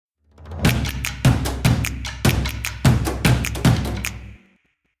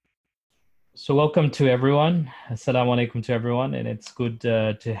So welcome to everyone. Assalamu alaikum to everyone, and it's good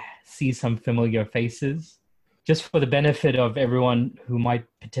to see some familiar faces. Just for the benefit of everyone who might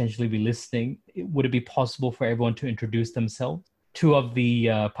potentially be listening, would it be possible for everyone to introduce themselves? Two of the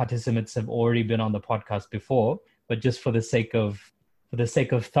participants have already been on the podcast before, but just for the sake of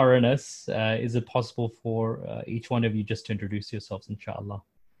thoroughness, is it possible for each one of you just to introduce yourselves, inshallah?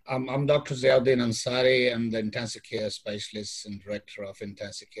 I'm Dr. Ziauddin Ansari. I'm the intensive care specialist and director of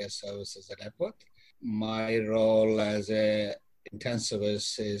intensive care services at Epworth. My role as a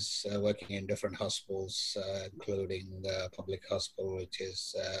intensivist is working in different hospitals, including the public hospital, which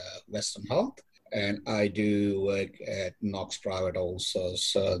is Western Health. And I do work at Knox Private also,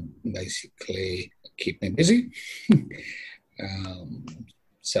 so basically keep me busy.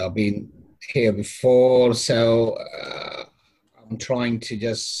 So I've been here before, so I'm trying to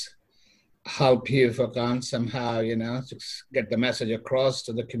just help you, Furqan, somehow, to get the message across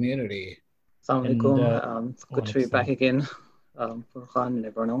to the community. Assalamu alaikum. It's good to be back again, Furqan and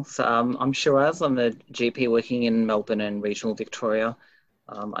everyone else. I'm Shiraz. I'm a GP working in Melbourne and regional Victoria.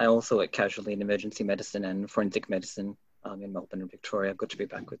 I also work casually in emergency medicine and forensic medicine in Melbourne and Victoria. Good to be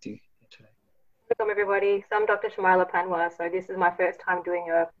back with you today. Welcome, everybody. So I'm Dr. Shamaila Panwa. So this is my first time doing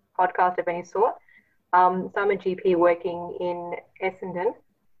a podcast of any sort. So I'm a GP working in Essendon,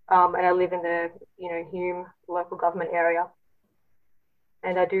 and I live in the Hume local government area.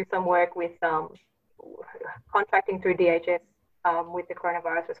 And I do some work with contracting through DHS with the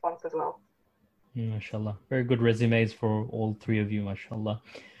coronavirus response as well. MashaAllah. Very good resumes for all three of you, MashaAllah.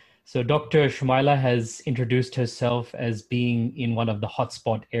 So Dr. Shumaila has introduced herself as being in one of the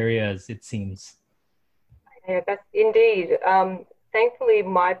hotspot areas, it seems. Yeah, that's indeed. Thankfully,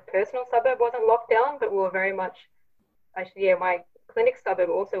 my personal suburb wasn't locked down, but we were very much, actually, yeah, my clinic suburb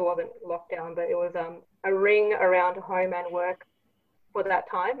also wasn't locked down, but it was a ring around home and work for that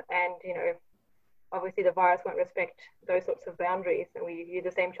time. And, obviously the virus won't respect those sorts of boundaries. And we use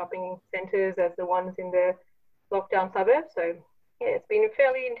the same shopping centres as the ones in the lockdown suburbs. So, yeah, it's been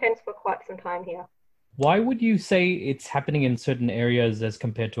fairly intense for quite some time here. Why would you say it's happening in certain areas as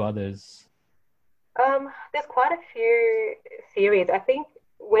compared to others? There's quite a few theories. I think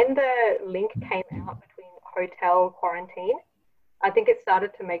when the link came out between hotel quarantine, I think it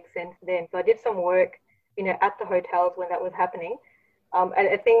started to make sense then. So I did some work, at the hotels when that was happening. And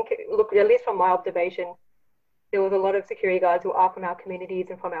I think, look, at least from my observation, there was a lot of security guards who are from our communities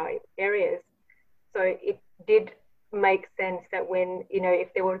and from our areas. So it did make sense that when,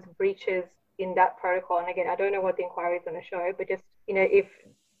 if there was breaches in that protocol, and again, I don't know what the inquiry is going to show, but just,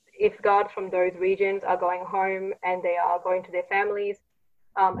 if guards from those regions are going home and they are going to their families,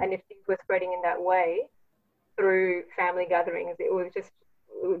 and if things were spreading in that way through family gatherings,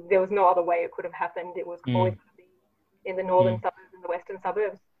 there was no other way it could have happened. It was always going to be in the northern suburbs and the western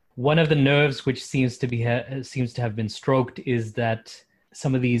suburbs. One of the nerves which seems to have been stroked is that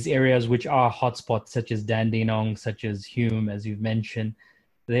some of these areas which are hotspots, such as Dandenong, such as Hume, as you've mentioned,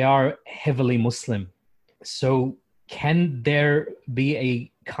 they are heavily Muslim. So can there be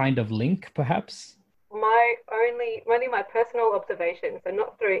a kind of link, perhaps? Only my personal observation, so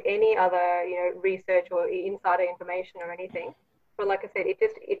not through any other, research or insider information or anything. But like I said,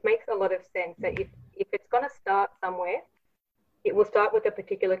 it makes a lot of sense that if it's going to start somewhere, it will start with a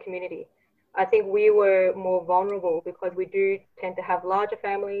particular community. I think we were more vulnerable because we do tend to have larger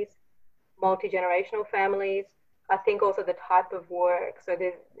families, multi-generational families. I think also the type of work. So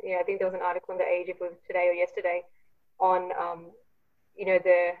there's, I think there was an article in The Age, if it was today or yesterday, on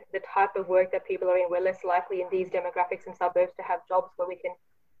the type of work that people are in. We're less likely in these demographics and suburbs to have jobs where we can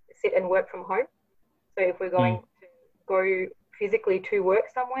sit and work from home. So if we're going to go physically to work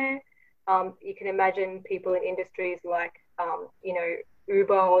somewhere, you can imagine people in industries like,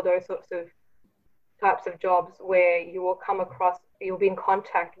 Uber or those sorts of types of jobs where you'll be in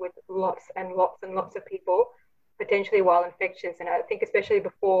contact with lots and lots and lots of people, potentially while infectious. And I think especially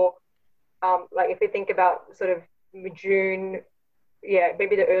before, if we think about sort of June,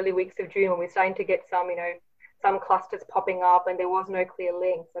 maybe the early weeks of June when we're starting to get some clusters popping up and there was no clear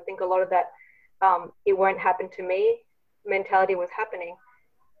links. I think a lot of that, it won't happen to me mentality was happening.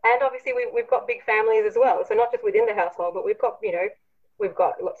 And obviously we've got big families as well. So not just within the household, but we've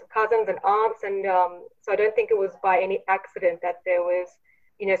got lots of cousins and aunts. And so I don't think it was by any accident that there was,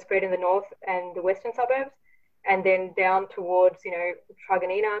 spread in the north and the western suburbs, and then down towards,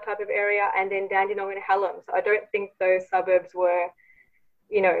 Truganina type of area, and then Dandenong and Hallam. So I don't think those suburbs were,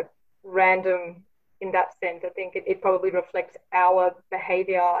 random in that sense. I think it probably reflects our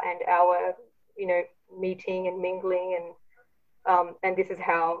behavior and our, meeting and mingling, and this is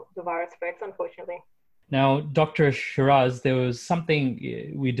how the virus spreads, unfortunately. Now, Dr. Shiraz, there was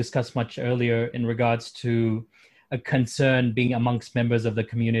something we discussed much earlier in regards to a concern being amongst members of the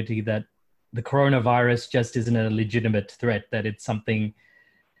community that the coronavirus just isn't a legitimate threat, that it's something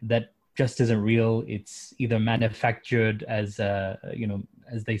that just isn't real. It's either manufactured as,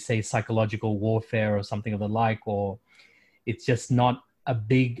 as they say, psychological warfare or something of the like, or it's just not a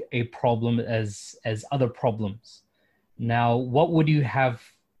big a problem as other problems. Now, what would you have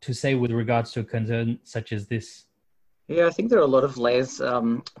to say with regards to a concern such as this? Yeah, I think there are a lot of layers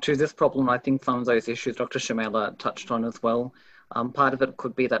to this problem. I think some of those issues Dr. Shamela touched on as well. Part of it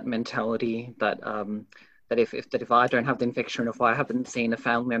could be that mentality that that if I don't have the infection, if I haven't seen a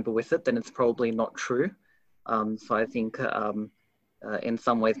family member with it, then it's probably not true. So I think in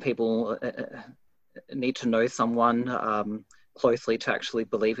some ways people need to know someone closely to actually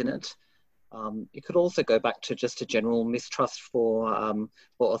believe in it. It could also go back to just a general mistrust for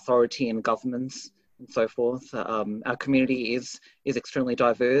authority and governments and so forth. Our community is extremely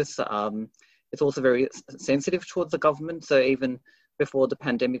diverse. It's also very sensitive towards the government. So even before the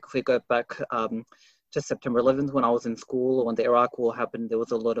pandemic, if we go back to September 11th, when I was in school, or when the Iraq War happened, there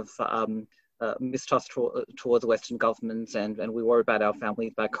was a lot of mistrust towards Western governments, and we worry about our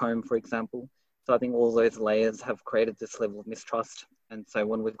families back home, for example. So I think all those layers have created this level of mistrust. And so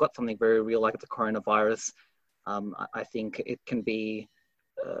when we've got something very real like the coronavirus, I think it can be,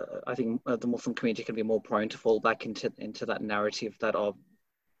 I think the Muslim community can be more prone to fall back into that narrative that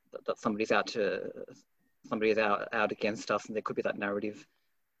somebody's out against us, and there could be that narrative.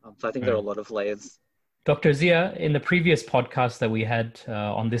 So I think there are a lot of layers. Dr. Zia, in the previous podcast that we had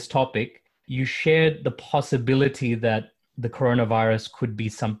on this topic, you shared the possibility that the coronavirus could be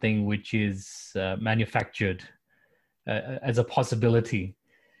something which is manufactured as a possibility.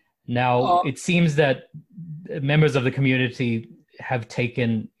 Now, it seems that members of the community have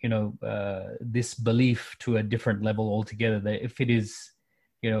taken, this belief to a different level altogether. That if it is,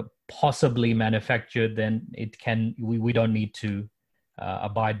 possibly manufactured, then we don't need to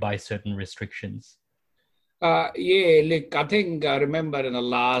abide by certain restrictions. Look, I think I remember in the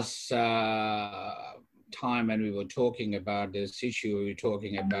last time when we were talking about this issue, we were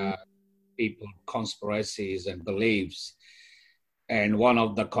talking about people, conspiracies and beliefs. And one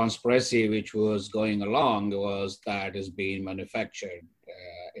of the conspiracy which was going along was that it's being manufactured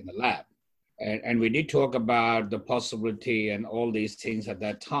in the lab. And we did talk about the possibility and all these things at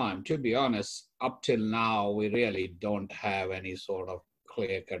that time. To be honest, up till now, we really don't have any sort of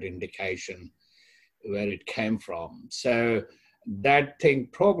clear-cut indication where it came from. So that thing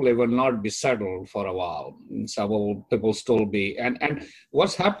probably will not be settled for a while. So people still be, and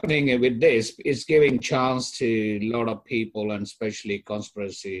what's happening with this is giving chance to a lot of people, and especially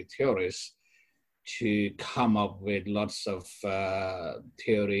conspiracy theorists, to come up with lots of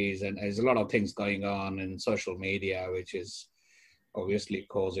theories, and there's a lot of things going on in social media, which is obviously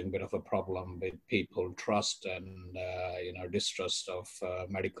causing a bit of a problem with people trust and distrust of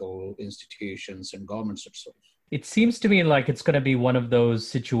medical institutions and governments itself. It seems to me like it's going to be one of those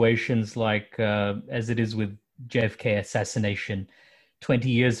situations like as it is with JFK assassination. 20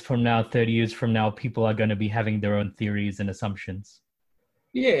 years from now, 30 years from now, people are going to be having their own theories and assumptions.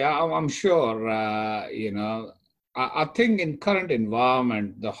 Yeah, I'm sure, I think in current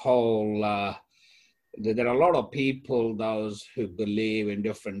environment, the whole, there are a lot of people, those who believe in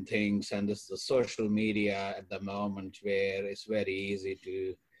different things, and this is the social media at the moment where it's very easy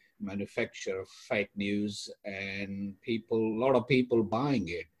to manufacture fake news, and a lot of people buying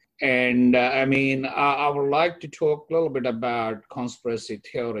it. And I would like to talk a little bit about conspiracy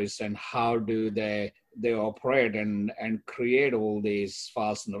theories and how do they operate and create all these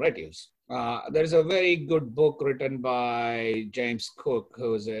false narratives. There's a very good book written by James Cook,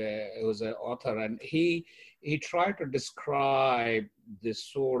 who's an author, and he tried to describe this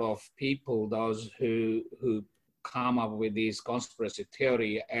sort of people, those who come up with these conspiracy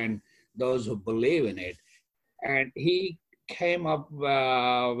theory and those who believe in it. And he came up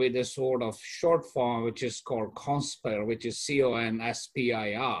with a sort of short form, which is called CONSPIR, which is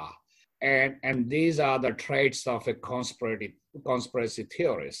CONSPIR. And these are the traits of a conspiracy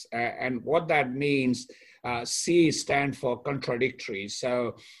theorist. And what that means, C stands for contradictory.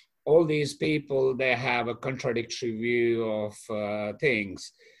 So all these people, they have a contradictory view of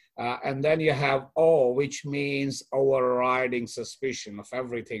things. And then you have O, which means overriding suspicion of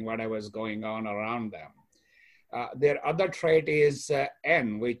everything, whatever is going on around them. Their other trait is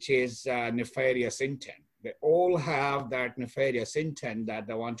N, which is nefarious intent. They all have that nefarious intent that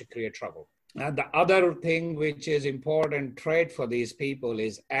they want to create trouble. And the other thing which is important trait for these people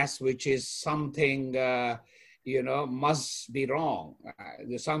is S, which is something must be wrong.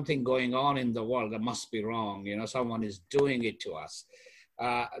 There's something going on in the world that must be wrong. Someone is doing it to us.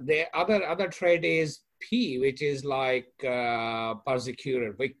 The other trait is P, which is like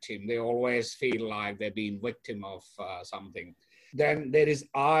persecuted victim. They always feel like they're being victim of something. Then there is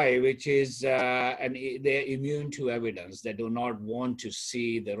I, which is they're immune to evidence. They do not want to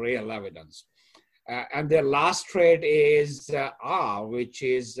see the real evidence. And their last trait is R, which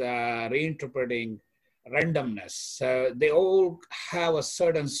is reinterpreting randomness. So they all have a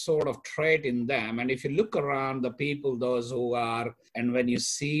certain sort of trait in them. And if you look around the people, those who are, and when you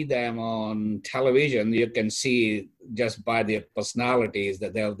see them on television, you can see just by their personalities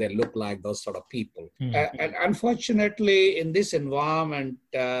that they look like those sort of people. Mm-hmm. And unfortunately, in this environment,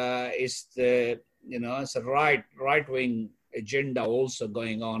 it's a right-wing agenda also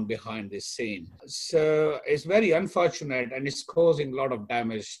going on behind this scene. So it's very unfortunate, and it's causing a lot of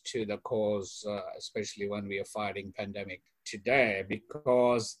damage to the cause, especially when we are fighting pandemic today,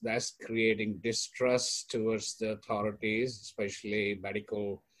 because that's creating distrust towards the authorities, especially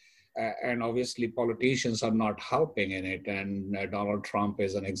medical, and obviously politicians are not helping in it. And Donald Trump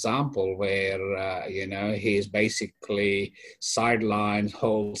is an example where, he's basically sidelined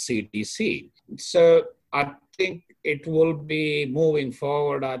whole CDC. So I think it will be moving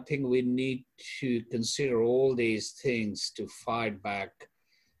forward. I think we need to consider all these things to fight back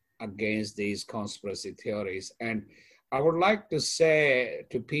against these conspiracy theories. And I would like to say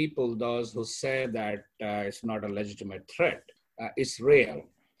to people, those who say that it's not a legitimate threat, it's real.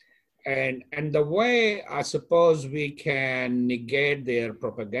 And the way I suppose we can negate their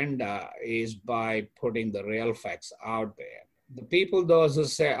propaganda is by putting the real facts out there. The people, those who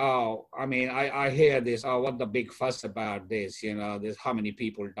say, I hear this, what the big fuss about this, this how many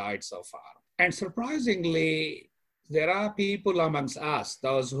people died so far. And surprisingly, there are people amongst us,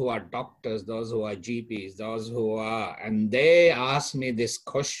 those who are doctors, those who are GPs, those who are, and they ask me this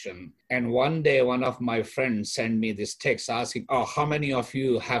question. And one day, one of my friends sent me this text asking, how many of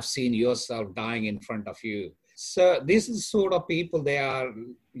you have seen yourself dying in front of you? So this is sort of people, they are,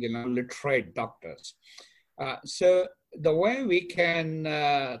 literate doctors. So the way we can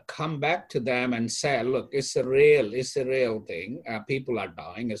come back to them and say, look, it's a real thing. People are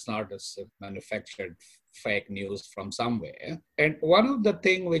dying. It's not just manufactured fake news from somewhere. And one of the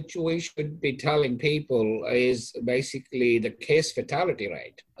things which we should be telling people is basically the case fatality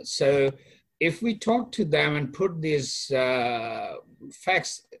rate. So if we talk to them and put these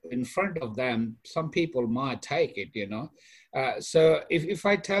facts in front of them, some people might take it, So if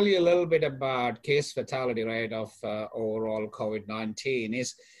I tell you a little bit about case fatality rate of overall COVID-19,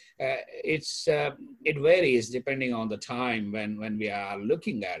 it varies depending on the time when we are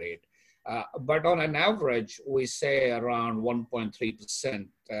looking at it. But on an average, we say around 1.3%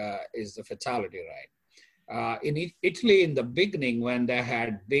 is the fatality rate. In Italy, in the beginning, when they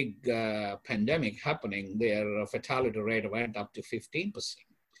had big pandemic happening, their fatality rate went up to 15%.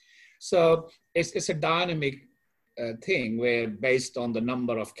 So it's a dynamic thing where based on the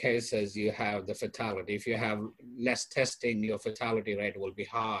number of cases you have the fatality. If you have less testing, your fatality rate will be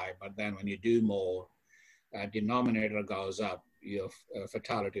high. But then when you do more, denominator goes up, your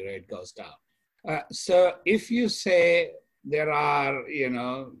fatality rate goes down. So if you say there are,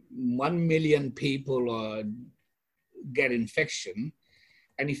 1 million people get infection,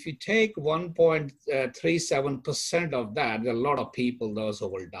 and if you take 1.37% of that, there are a lot of people, those who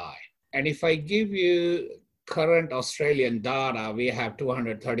will die. And if I give you current Australian data, we have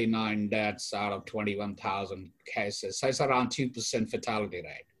 239 deaths out of 21,000 cases. So it's around 2% fatality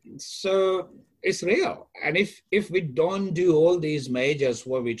rate. So it's real. And if we don't do all these measures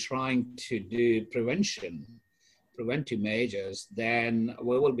where we're trying to do preventive measures, then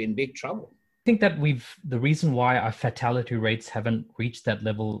we will be in big trouble. I think that the reason why our fatality rates haven't reached that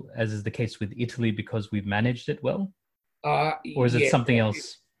level, as is the case with Italy, because we've managed it well? Or is it something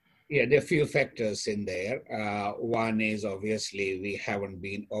else? Yeah, there are a few factors in there. One is obviously we haven't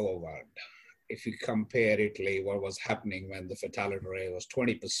been overwhelmed. If you compare Italy, what was happening when the fatality rate was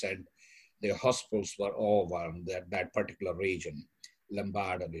 20%, the hospitals were overwhelmed, that particular region,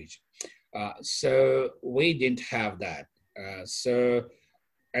 Lombardy region. So we didn't have that.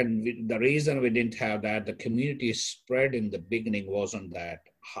 And the reason we didn't have that, the community spread in the beginning wasn't that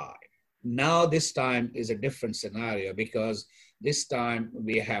high. Now this time is a different scenario because this time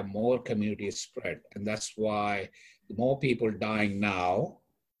we have more community spread, and that's why more people dying now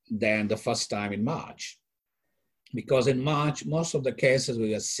than the first time in March. Because in March, most of the cases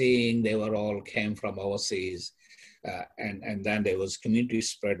we were seeing, they were all came from overseas, and then there was community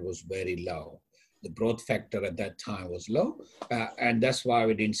spread was very low. The growth factor at that time was low, and that's why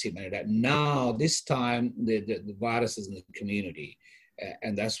we didn't see many deaths. Now, this time, the virus is in the community,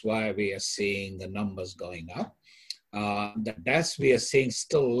 and that's why we are seeing the numbers going up. The deaths we are seeing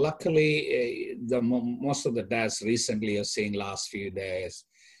still, luckily, most of the deaths recently you're seeing last few days.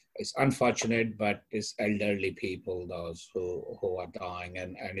 It's unfortunate, but it's elderly people, those who are dying.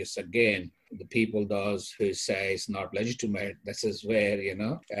 And it's, again, the people, those who say it's not legitimate, this is where,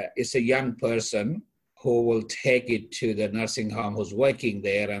 it's a young person who will take it to the nursing home who's working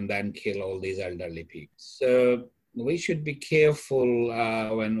there and then kill all these elderly people. So we should be careful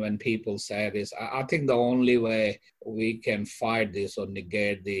when people say this. I think the only way we can fight this or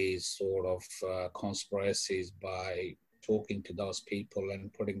negate these sort of conspiracies by talking to those people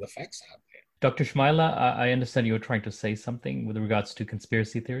and putting the facts out there. Dr. Shmaila, I understand you were trying to say something with regards to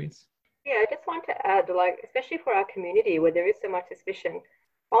conspiracy theories. Yeah, I just want to add, especially for our community where there is so much suspicion,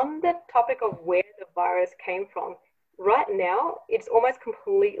 on the topic of where the virus came from, right now, it's almost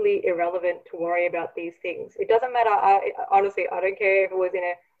completely irrelevant to worry about these things. It doesn't matter. Honestly, I don't care if it was in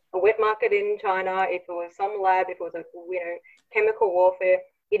a wet market in China, if it was some lab, if it was chemical warfare.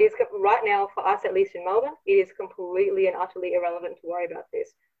 It is right now, for us, at least in Melbourne, it is completely and utterly irrelevant to worry about this.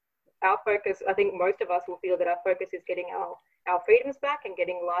 Our focus, I think most of us will feel that our focus is getting our freedoms back and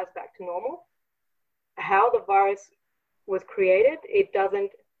getting lives back to normal. How the virus was created, it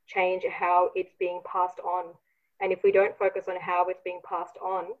doesn't change how it's being passed on. And if we don't focus on how it's being passed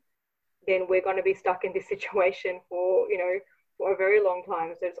on, then we're going to be stuck in this situation for a very long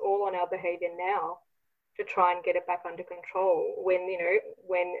time. So it's all on our behavior now to try and get it back under control.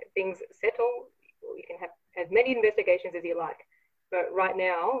 When things settle, you can have as many investigations as you like. But right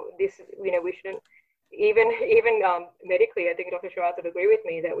now, we shouldn't, even medically, I think Dr. Shiraz would agree with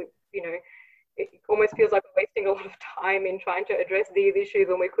me that it almost feels like we're wasting a lot of time in trying to address these issues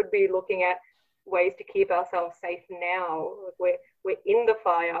when we could be looking at ways to keep ourselves safe now. We're in the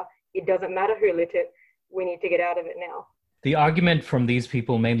fire. It doesn't matter who lit it. We need to get out of it now. The argument from these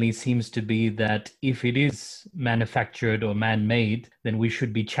people mainly seems to be that if it is manufactured or man-made, then we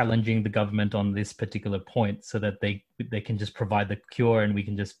should be challenging the government on this particular point so that they can just provide the cure and we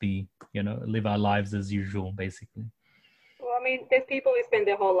can just be, live our lives as usual, basically. Well, I mean, there's people who spend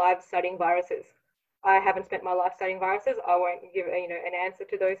their whole lives studying viruses. I haven't spent my life studying viruses. I won't give an answer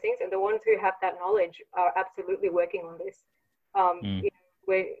to those things. And the ones who have that knowledge are absolutely working on this.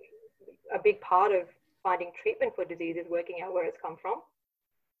 We're a big part of finding treatment for disease is working out where it's come from.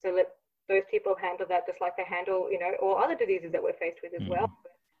 So let those people handle that just like they handle, all other diseases that we're faced with as well.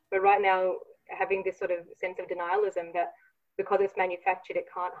 But right now, having this sort of sense of denialism that because it's manufactured, it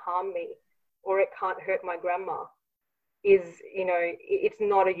can't harm me or it can't hurt my grandma is, it's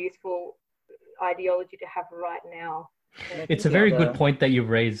not a useful ideology to have right now. It's a very good point that you've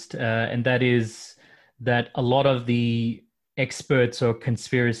raised, and that is that a lot of the experts or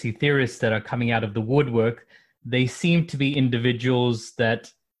conspiracy theorists that are coming out of the woodwork, they seem to be individuals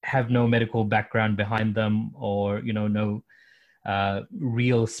that have no medical background behind them or, no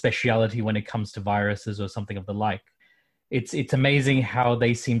real speciality when it comes to viruses or something of the like. It's amazing how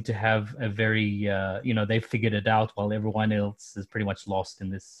they seem to have a very, they've figured it out while everyone else is pretty much lost in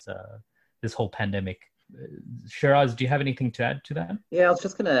this whole pandemic. Shiraz, do you have anything to add to that? Yeah, I was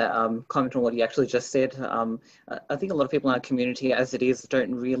just going to comment on what you actually just said. I think a lot of people in our community, as it is,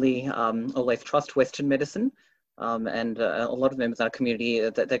 don't really always trust Western medicine. And a lot of members in our community,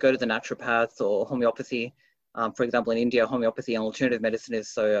 they go to the naturopaths or homeopathy. For example, in India, homeopathy and alternative medicine is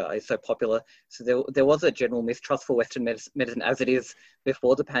so popular. So there was a general mistrust for Western medicine as it is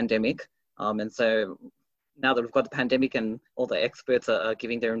before the pandemic. And so now that we've got the pandemic and all the experts are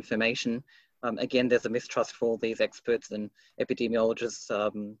giving their information, again, there's a mistrust for all these experts and epidemiologists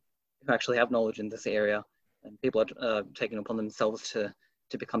who actually have knowledge in this area. And people are taking it upon themselves to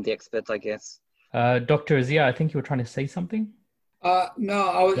become the experts, I guess. Dr. Azia, I think you were trying to say something? No,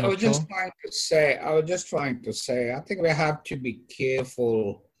 I was just trying to say, I think we have to be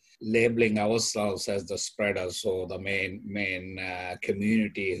careful labeling ourselves as the spreaders or the main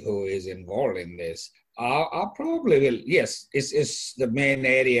community who is involved in this. I probably will. Yes, it's the main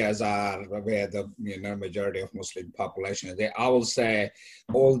areas are where the majority of Muslim population is. I will say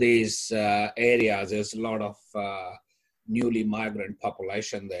all these areas. There's a lot of newly migrant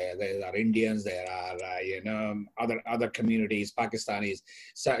population there. There are Indians. There are other communities, Pakistanis.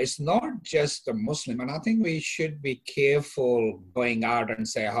 So it's not just the Muslim. And I think we should be careful going out and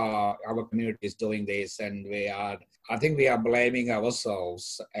say how our community is doing this and we are I think we are blaming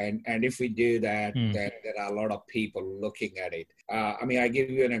ourselves. And if we do that, then there are a lot of people looking at it. I mean, I give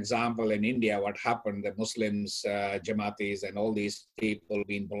you an example in India, what happened, the Muslims, Jamaatis, and all these people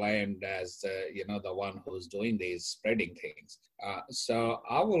being blamed as, the one who's doing these spreading things. So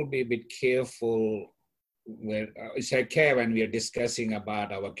I will be a bit careful. It's okay when we are discussing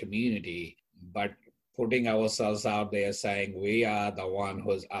about our community, but putting ourselves out there saying we are the one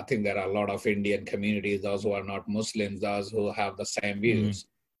who's, I think there are a lot of Indian communities, those who are not Muslims, those who have the same views.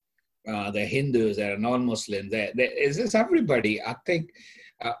 The Hindus, there are non-Muslims, it's just everybody. I think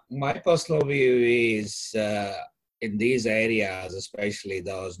my personal view is in these areas, especially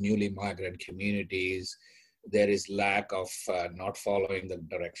those newly migrant communities, there is lack of not following the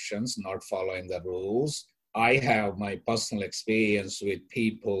directions, not following the rules. I have my personal experience with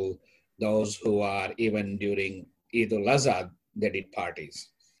people, those who are even during Eid al-Azha, they did parties.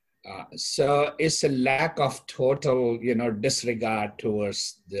 So it's a lack of total, disregard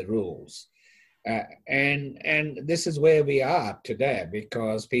towards the rules. And this is where we are today,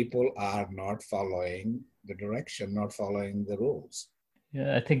 because people are not following the direction, not following the rules.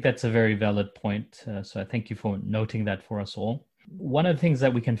 Yeah, I think that's a very valid point. So I thank you for noting that for us all. One of the things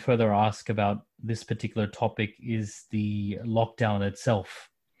that we can further ask about this particular topic is the lockdown itself.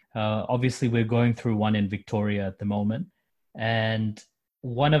 Obviously, we're going through one in Victoria at the moment. And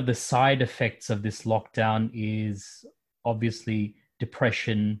one of the side effects of this lockdown is obviously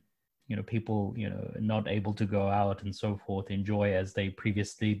depression, people, not able to go out and so forth, enjoy as they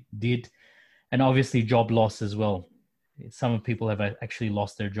previously did. And obviously job loss as well. Some people have actually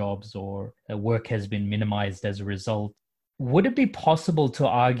lost their jobs, or work has been minimized as a result. Would it be possible to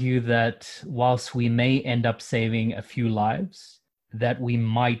argue that whilst we may end up saving a few lives, that we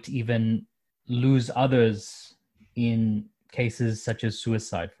might even lose others in cases such as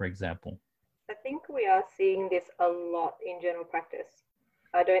suicide, for example? I think we are seeing this a lot in general practice.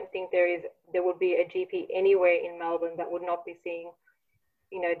 I don't think there would be a GP anywhere in Melbourne that would not be seeing,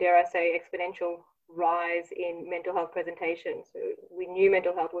 dare I say, exponential rise in mental health presentations. We knew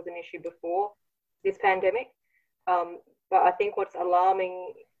mental health was an issue before this pandemic, but I think what's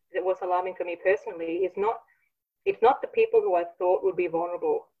alarming for me personally is it's not the people who I thought would be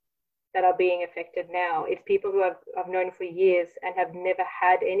vulnerable that are being affected now. It's people who I've known for years and have never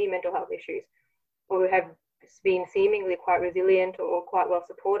had any mental health issues, or who have been seemingly quite resilient or quite well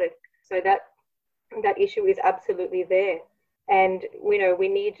supported. So that issue is absolutely there. And, we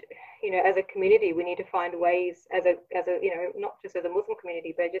need, as a community, we need to find ways as a not just as a Muslim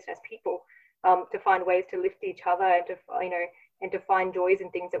community, but just as people, to find ways to lift each other and to find joys in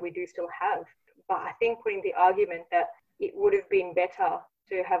things that we do still have. But I think putting the argument that it would have been better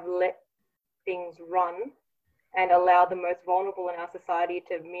to have let things run and allow the most vulnerable in our society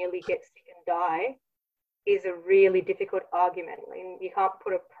to merely get sick and die is a really difficult argument. I mean, you can't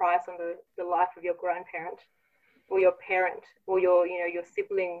put a price on the life of your grandparent or your parent or your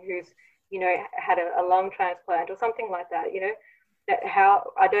sibling who's, had a lung transplant or something like that,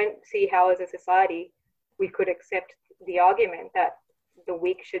 I don't see how as a society we could accept the argument that the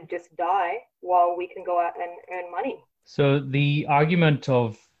weak should just die while we can go out and earn money. So the argument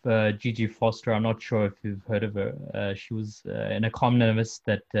of Gigi Foster, I'm not sure if you've heard of her. She was an economist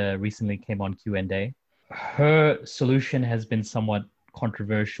that recently came on Q&A. Her solution has been somewhat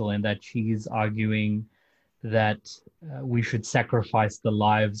controversial in that she's arguing that we should sacrifice the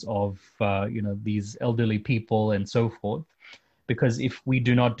lives of these elderly people and so forth, because if we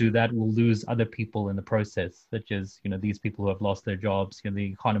do not do that, we'll lose other people in the process, such as these people who have lost their jobs. The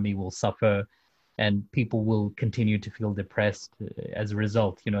economy will suffer, and people will continue to feel depressed as a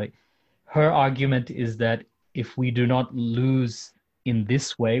result. Her argument is that if we do not lose in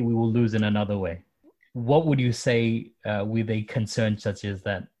this way, we will lose in another way. What would you say with a concern such as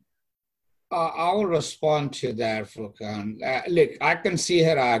that? I will respond to that, Furqan. Look, I can see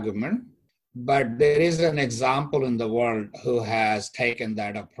her argument, but there is an example in the world who has taken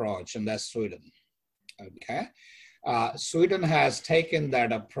that approach, and that's Sweden. Okay. Sweden has taken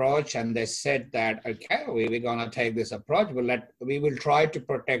that approach, and they said that, okay, we're going to take this approach. We will try to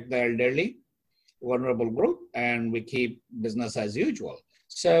protect the elderly, vulnerable group, and we keep business as usual.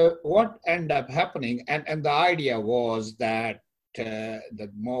 So what ended up happening, and the idea was that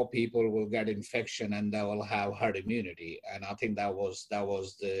more people will get infection and they will have herd immunity. And I think that was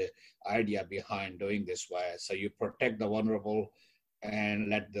the idea behind doing this way. So you protect the vulnerable and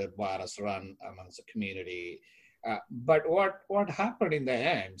let the virus run amongst the community. But what happened in the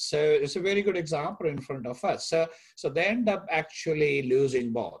end? So it's a very good example in front of us. So they end up actually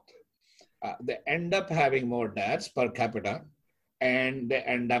losing both. They end up having more deaths per capita, and they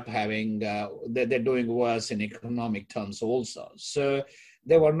end up having, they're doing worse in economic terms also. So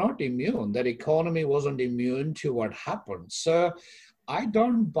they were not immune. Their economy wasn't immune to what happened. So I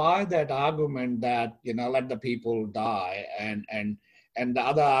don't buy that argument that, let the people die. And the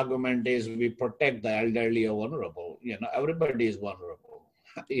other argument is we protect the elderly or vulnerable. Everybody is vulnerable.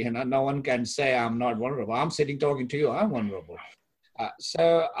 No one can say I'm not vulnerable. I'm sitting talking to you, I'm vulnerable.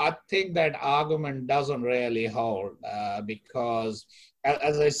 So I think that argument doesn't really hold because,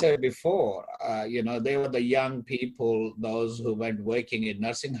 as I said before, they were the young people, those who went working in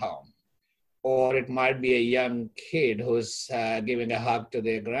nursing home, or it might be a young kid who's giving a hug to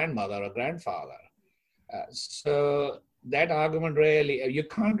their grandmother or grandfather. So that argument really, you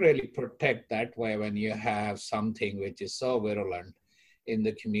can't really protect that way when you have something which is so virulent in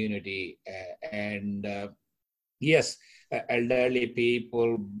the community. Yes, elderly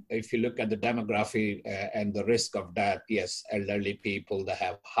people, if you look at the demography and the risk of death, yes, elderly people, they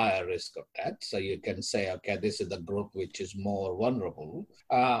have higher risk of death. So you can say, okay, this is the group which is more vulnerable.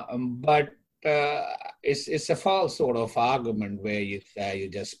 But it's a false sort of argument where you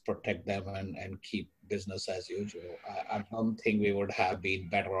just protect them and keep business as usual. I don't think we would have been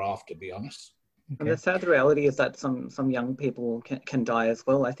better off, to be honest. Okay. And the sad reality is that some young people can die as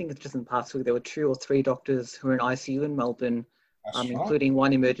well. I think it's just in the past week there were 2 or 3 doctors who were in ICU in Melbourne, including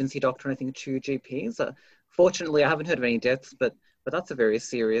 1 emergency doctor and I think 2 GPs. Fortunately, I haven't heard of any deaths, but that's a very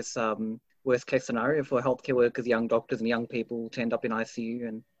serious worst case scenario for healthcare workers, young doctors and young people to end up in ICU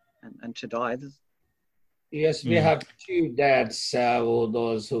and to die. Yes, we have 2 deaths,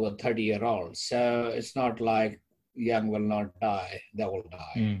 those who are 30-year-olds. So it's not like young will not die, they will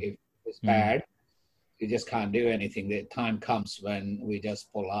die. If it's bad, you just can't do anything. The time comes when we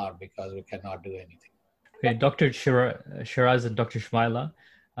just pull out because we cannot do anything. Okay, Dr. Shiraz and Dr. Shumaila.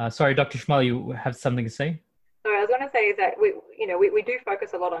 Sorry, Dr. Shumaila, you have something to say? So I was going to say is that we do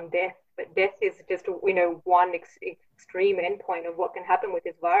focus a lot on death, but death is just one extreme endpoint of what can happen with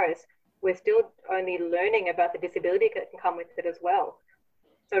this virus. We're still only learning about the disability that can come with it as well.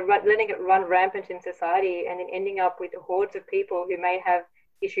 So letting it run rampant in society and then ending up with hordes of people who may have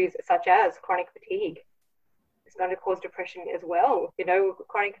issues such as chronic fatigue. It's going to cause depression as well.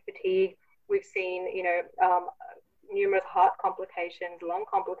 Chronic fatigue, we've seen, numerous heart complications, lung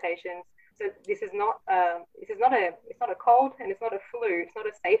complications. So this is not it's not a cold and it's not a flu. It's not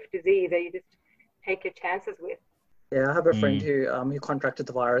a safe disease that you just take your chances with. Yeah, I have a friend who contracted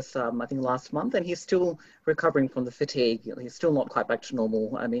the virus, I think last month, and he's still recovering from the fatigue. He's still not quite back to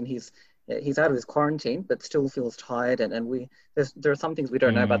normal. I mean, he's out of his quarantine, but still feels tired. And there are some things we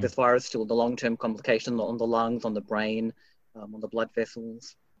don't know about this virus still, the long-term complications on the lungs, on the brain, on the blood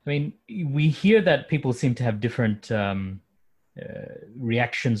vessels. I mean, we hear that people seem to have different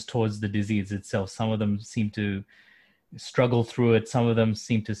reactions towards the disease itself. Some of them seem to struggle through it. Some of them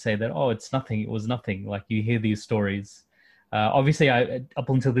seem to say that, oh, it's nothing. It was nothing. Like you hear these stories. Obviously, up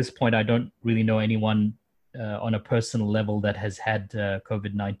until this point, I don't really know anyone on a personal level that has had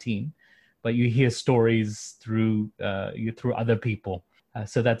COVID-19. But you hear stories through other people.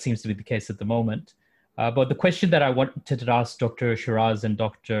 So that seems to be the case at the moment. But the question that I wanted to ask Dr. Shiraz and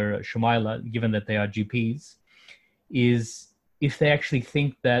Dr. Shumaila, given that they are GPs, is if they actually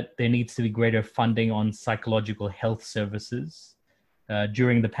think that there needs to be greater funding on psychological health services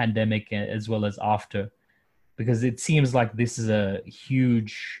during the pandemic as well as after. Because it seems like this is a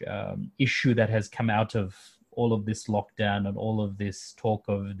huge issue that has come out of all of this lockdown and all of this talk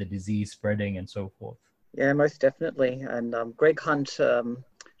of the disease spreading and so forth. Yeah, most definitely. And Greg Hunt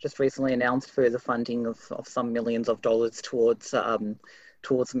just recently announced further funding of some millions of dollars towards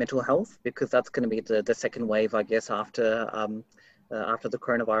mental health, because that's going to be the second wave, I guess, after the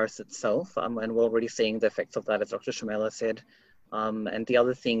coronavirus itself. And we're already seeing the effects of that, as Dr. Shumaila said. And the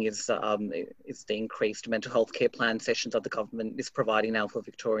other thing is the increased mental health care plan sessions that the government is providing now for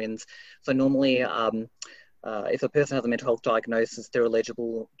Victorians. So normally, if a person has a mental health diagnosis, they're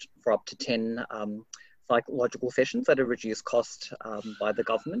eligible for up to 10 psychological sessions at a reduced cost by the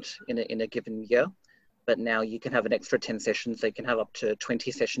government in a given year. But now you can have an extra 10 sessions. They can have up to 20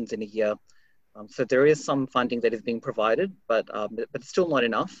 sessions in a year. So there is some funding that is being provided, but it's still not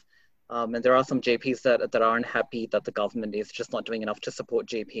enough. And there are some GPs that are unhappy that the government is just not doing enough to support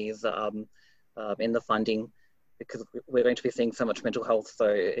GPs in the funding, because we're going to be seeing so much mental health. So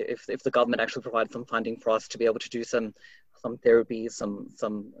if the government actually provided some funding for us to be able to do some therapy, some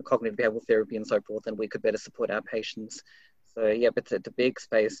cognitive behavioral therapy and so forth, then we could better support our patients. So yeah, but it's a big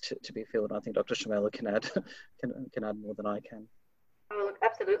space to be filled. I think Dr. Shumaila can add more than I can. Oh, look,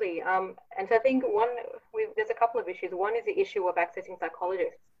 absolutely. And so I think there's a couple of issues. One is the issue of accessing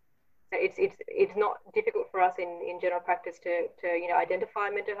psychologists. It's not difficult for us in general practice to identify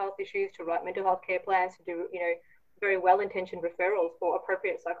mental health issues, to write mental health care plans, to do very well-intentioned referrals for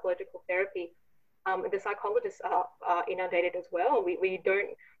appropriate psychological therapy. The psychologists are inundated as well. We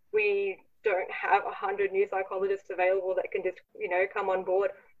don't have 100 new psychologists available that can just come on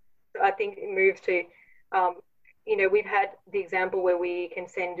board. So I think it moves to we've had the example where we can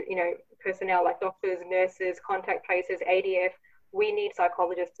send personnel like doctors, nurses, contact tracers, ADF. We need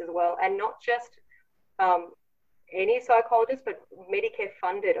psychologists as well, and not just any psychologists, but Medicare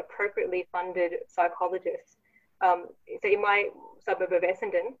funded, appropriately funded psychologists. So in my suburb of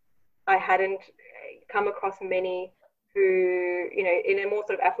Essendon, I hadn't come across many who, in a more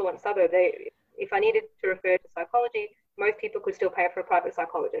sort of affluent suburb, if I needed to refer to psychology, most people could still pay for a private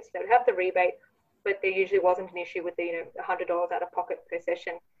psychologist. They would have the rebate, but there usually wasn't an issue with the $100 out of pocket per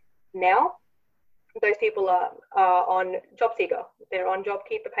session. Now, those people are on JobSeeker. They're on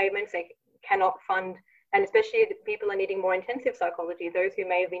JobKeeper payments. They cannot fund, and especially the people are needing more intensive psychology. Those who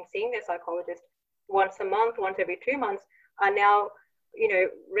may have been seeing their psychologist once a month, once every 2 months, are now,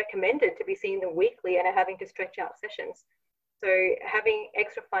 recommended to be seeing them weekly and are having to stretch out sessions. So having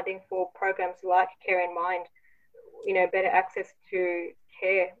extra funding for programs like Care in Mind, better access to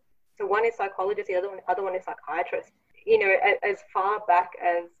care. So one is psychologist, the other one is psychiatrist. As far back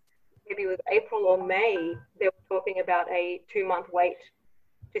as maybe it was April or May, they were talking about a 2-month wait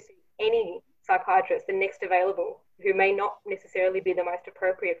to see any psychiatrist, the next available, who may not necessarily be the most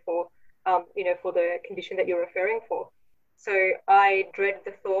appropriate for, for the condition that you're referring for. So I dread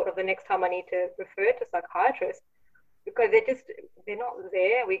the thought of the next time I need to refer to psychiatrists, because they're not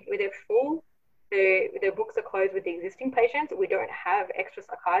there. They're full. Their books are closed with the existing patients. We don't have extra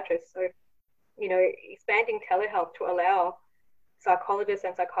psychiatrists. So, expanding telehealth to allow psychologists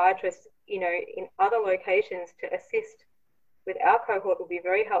and psychiatrists, in other locations to assist with our cohort will be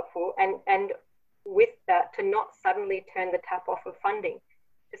very helpful. And with that, to not suddenly turn the tap off of funding,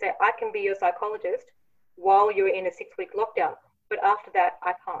 to say, I can be your psychologist while you're in a 6-week lockdown, but after that,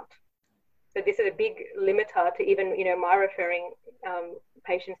 I can't. So this is a big limiter to even, my referring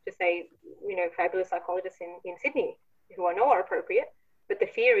patients to say, fabulous psychologists in Sydney who I know are appropriate. But the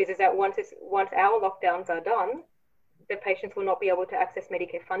fear is that once our lockdowns are done, the patients will not be able to access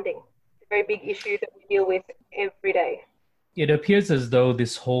Medicare funding. It's a very big issue that we deal with every day. It appears as though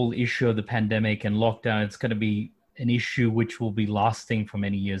this whole issue of the pandemic and lockdown, it's going to be an issue which will be lasting for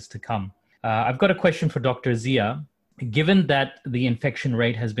many years to come. I've got a question for Dr. Zia. Given that the infection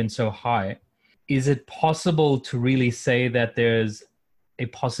rate has been so high, is it possible to really say that there's a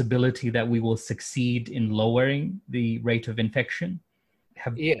possibility that we will succeed in lowering the rate of infection?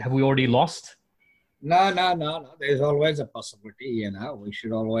 Have we already lost? No. There's always a possibility, we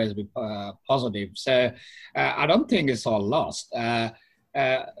should always be positive. So I don't think it's all lost.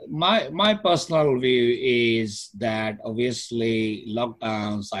 My personal view is that obviously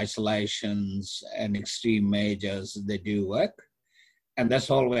lockdowns, isolations, and extreme measures, they do work. And that's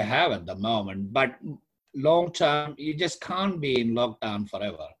all we have at the moment. But long term, you just can't be in lockdown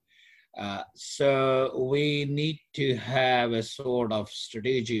forever. So we need to have a sort of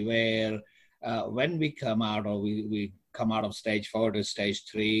strategy where when we come out, or we come out of stage 4 to stage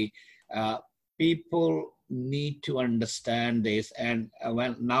 3, people need to understand this. And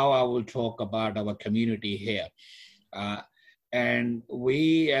now I will talk about our community here. And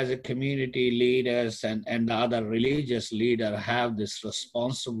we as a community leaders and the other religious leader have this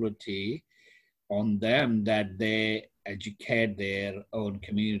responsibility on them that they educate their own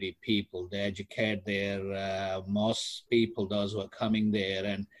community people. They educate their mosque people, those who are coming there,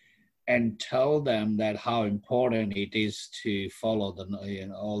 and tell them that how important it is to follow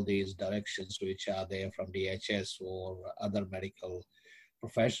all these directions which are there from DHS or other medical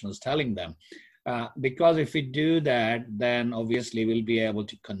professionals telling them. Because if we do that, then obviously we'll be able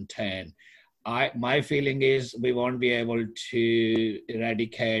to contain. My feeling is we won't be able to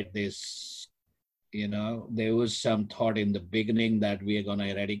eradicate this. There was some thought in the beginning that we are going to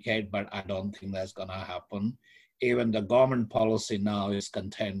eradicate, but I don't think that's going to happen. Even the government policy now is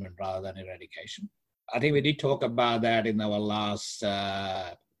containment rather than eradication. I think we did talk about that in our last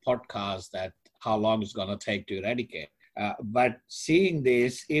podcast, that how long it's going to take to eradicate. But seeing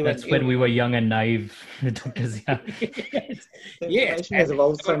this, that's when we were young and naive, Dr. Zia. Yes, has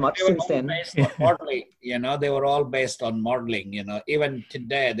evolved so much since then. Modeling, they were all based on modeling. Even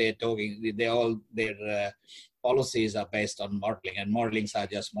today they're talking. Their policies are based on modeling, and modelings are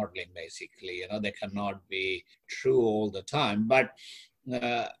just modeling basically. They cannot be true all the time. But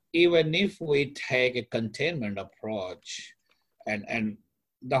even if we take a containment approach, and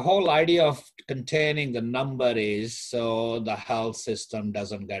the whole idea of containing the number is so the health system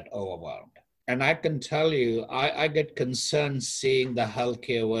doesn't get overwhelmed. And I can tell you, I get concerned seeing the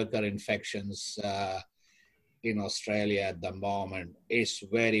healthcare worker infections in Australia at the moment is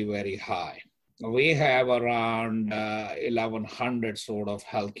very, very high. We have around 1,100 sort of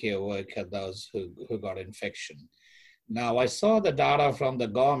healthcare workers, those who got infection. Now, I saw the data from the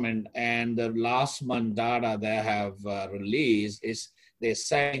government, and the last month data they have released is they're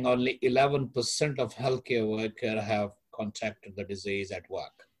saying only 11% of healthcare workers have contracted the disease at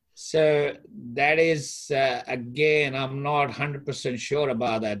work. So that is, again, I'm not 100% sure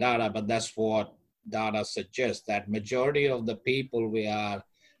about that data, but that's what data suggests, that majority of the people we are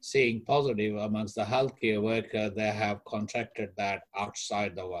seeing positive amongst the healthcare workers, they have contracted that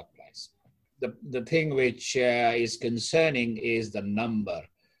outside the workplace. The thing which is concerning is the number,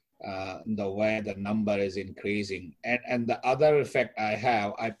 the way the number is increasing. And the other effect I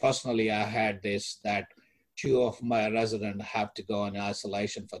had this, that 2 of my residents have to go in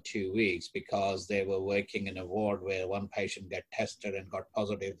isolation for 2 weeks because they were working in a ward where one patient got tested and got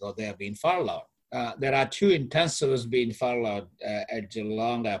positive, so they have been furloughed. There are 2 intensivists being furloughed at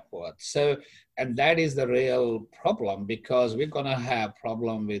Geelong Airport. So, and that is the real problem, because we're going to have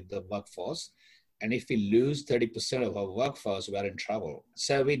problem with the workforce. And if we lose 30% of our workforce, we're in trouble.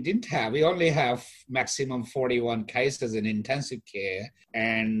 So we only have maximum 41 cases in intensive care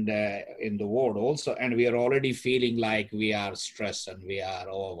and in the ward also. And we are already feeling like we are stressed and we are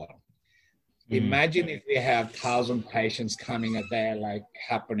overwhelmed. Imagine if we have 1,000 patients coming a day, like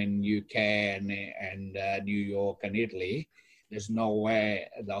happened in UK and New York and Italy. There's no way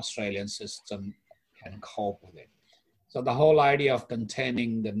the Australian system can cope with it. So the whole idea of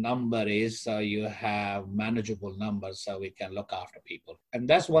containing the number is so you have manageable numbers so we can look after people. And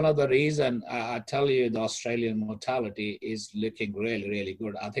that's one of the reasons I tell you the Australian mortality is looking really, really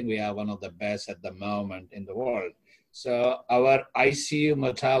good. I think we are one of the best at the moment in the world. So our ICU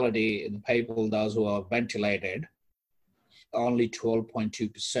mortality in people, those who are ventilated, only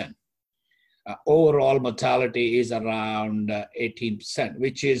 12.2%. Overall mortality is around 18%,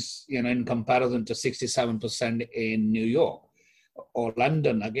 which is, in comparison to 67% in New York, or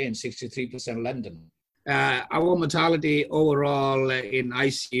London, again, 63% London. Our mortality overall in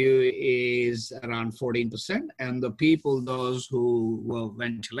ICU is around 14%, and the people, those who were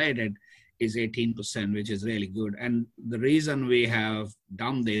ventilated, is 18%, which is really good. And the reason we have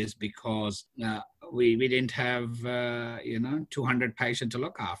done this because we didn't have 200 patients to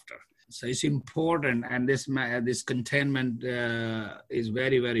look after. So it's important, and this containment is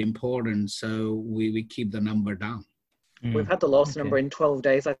very, very important. So we keep the number down. We've had the lowest number in 12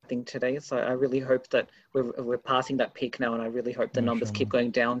 days, I think, today. So I really hope that we're passing that peak now, and I really hope the numbers keep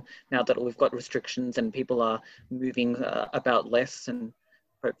going down now that we've got restrictions and people are moving about less, and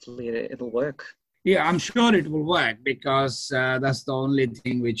hopefully it'll work. Yeah, I'm sure it will work because that's the only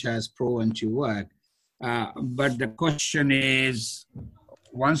thing which has proven to work. But the question is,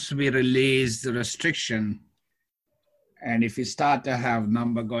 once we release the restriction, and if we start to have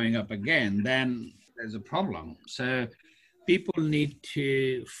number going up again, then there's a problem. So people need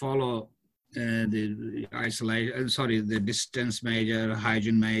to follow the distance measure,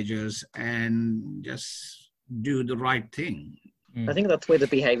 hygiene measures, and just do the right thing. I think that's where the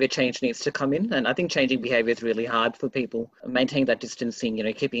behaviour change needs to come in. And I think changing behaviour is really hard for people. Maintaining that distancing,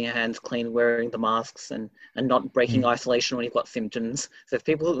 keeping your hands clean, wearing the masks, and not breaking isolation when you've got symptoms. So if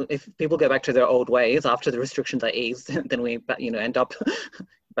people go back to their old ways after the restrictions are eased, then we end up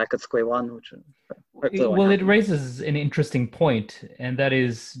back at square one. Which it raises an interesting point, and that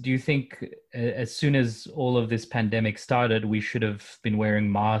is, do you think as soon as all of this pandemic started, we should have been wearing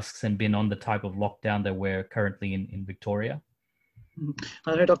masks and been on the type of lockdown that we're currently in Victoria?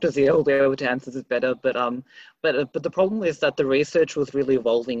 I know Dr. Zia will be able to answer this better, but the problem is that the research was really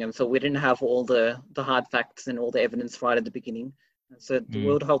evolving, and so we didn't have all the hard facts and all the evidence right at the beginning. So the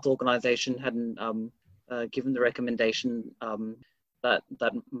World Health Organization hadn't given the recommendation that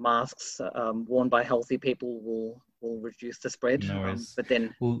masks worn by healthy people will reduce the spread. No worries. But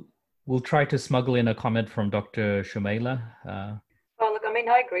then we'll try to smuggle in a comment from Dr. Shumaila. Well, look,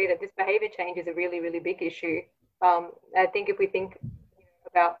 I agree that this behavior change is a really, really big issue. I think if we think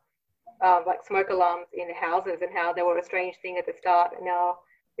about like smoke alarms in houses and how they were a strange thing at the start, and now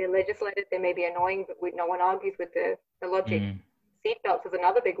they're legislated, they may be annoying, but no one argues with the logic. Seatbelts is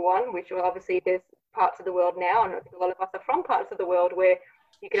another big one, which obviously there's parts of the world now, and a lot of us are from parts of the world where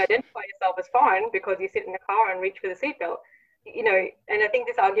you can identify yourself as fine because you sit in the car and reach for the seatbelt. And I think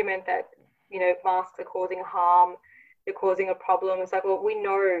this argument that, masks are causing harm, they're causing a problem, it's like, well, we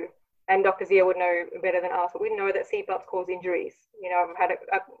know and Dr. Zia would know better than us, but we know that seatbelts cause injuries. You know, I've had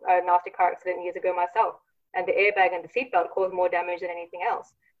a nasty car accident years ago myself, and the airbag and the seatbelt caused more damage than anything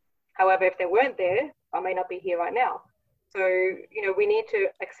else. However, if they weren't there, I may not be here right now. So, you know, we need to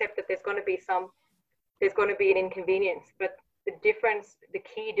accept that there's going to be an inconvenience, but the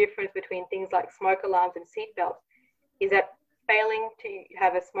key difference between things like smoke alarms and seatbelts is that failing to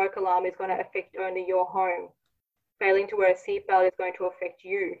have a smoke alarm is going to affect only your home. Failing to wear a seatbelt is going to affect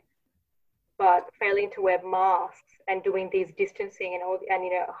you. But failing to wear masks and doing these distancing and you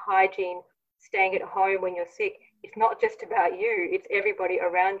know, hygiene, staying at home when you're sick, it's not just about you, it's everybody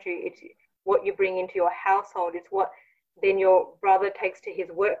around you. It's what you bring into your household. It's what then your brother takes to his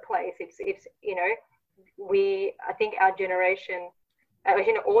workplace. It's you know, I think our generation,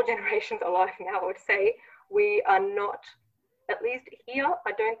 you know, all generations alive now, I would say, we are not, at least here,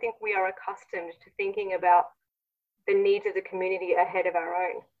 I don't think we are accustomed to thinking about the needs of the community ahead of our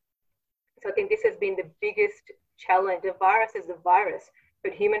own. So I think this has been the biggest challenge. The virus is the virus,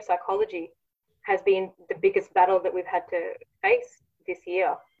 but human psychology has been the biggest battle that we've had to face this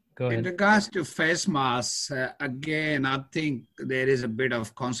year. In regards to face masks, again, I think there is a bit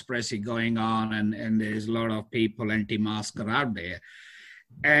of conspiracy going on, and there's a lot of people anti-masker out there.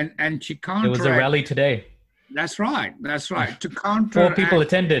 And to counteract, there was a rally today. That's right. To counteract 4 people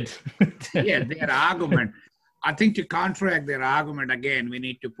attended. Yeah, their argument. I think to counteract their argument, again, we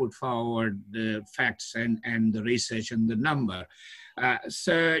need to put forward the facts and the research and the number.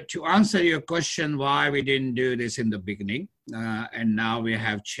 So to answer your question, why we didn't do this in the beginning, and now we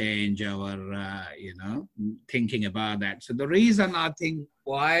have changed our, you know, thinking about that. So the reason I think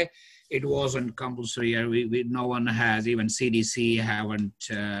why it wasn't compulsory, no one has, even CDC haven't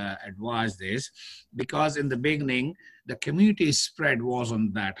advised this, because in the beginning, the community spread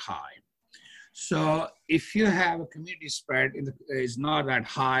wasn't that high. So if you have a community spread is not that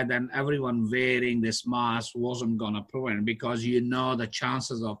high, then everyone wearing this mask wasn't going to prevent, because you know the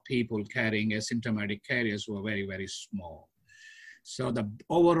chances of people carrying asymptomatic carriers were very, very small. So the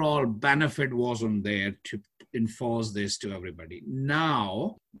overall benefit wasn't there to enforce this to everybody.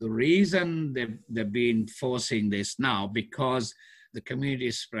 Now, the reason they've been forcing this now, because the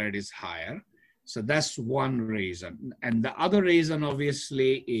community spread is higher. So that's one reason. And the other reason,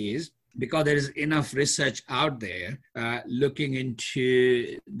 obviously, is because there is enough research out there looking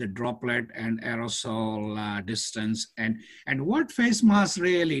into the droplet and aerosol distance. And what face mask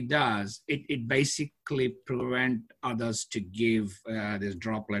really does, it basically prevent others to give these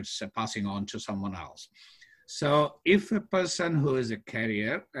droplets passing on to someone else. So if a person who is a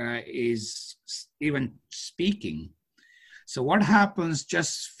carrier is even speaking, so what happens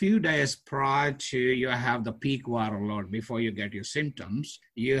just few days prior to you have the peak viral load, before you get your symptoms,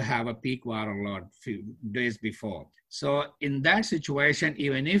 you have a peak viral load few days before. So in that situation,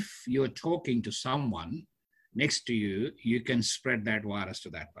 even if you're talking to someone next to you, you can spread that virus to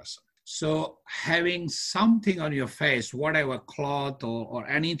that person. So having something on your face, whatever cloth or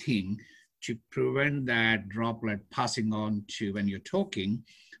anything to prevent that droplet passing on to when you're talking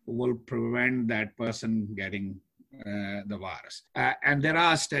will prevent that person getting the virus. And there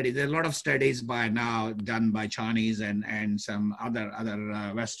are studies, there are a lot of studies by now done by Chinese and some other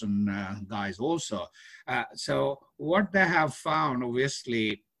Western guys also. So what they have found,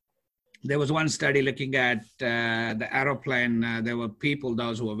 obviously, there was one study looking at the aeroplane. There were people,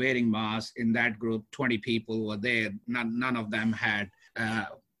 those who were wearing masks. In that group, 20 people were there. None of them had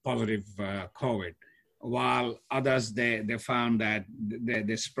positive COVID. While others, they found that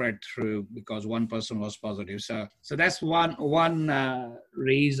they spread through because one person was positive. So that's one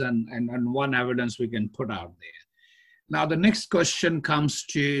reason and one evidence we can put out there. Now, the next question comes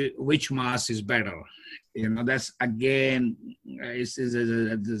to which mask is better. You know, that's again,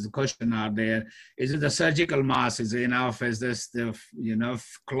 there's a question out there. Is it the surgical mask? Is it enough? Is this the, you know,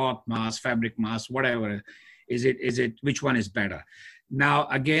 cloth mask, fabric mask, whatever? Is it, which one is better? Now,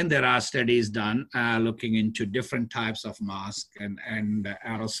 again, there are studies done looking into different types of mask and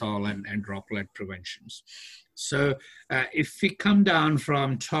aerosol and droplet preventions. So if we come down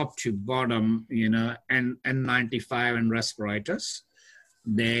from top to bottom, you know, N95 and respirators,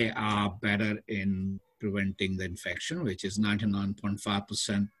 they are better in preventing the infection, which is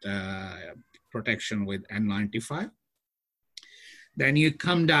 99.5% protection with N95. Then you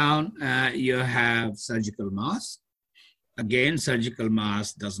come down, you have surgical mask. Again, surgical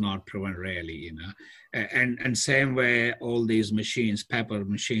mask does not prevent really, you know, and same way all these machines, paper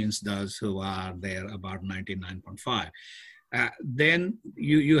machines does, who are there about 99.5. Then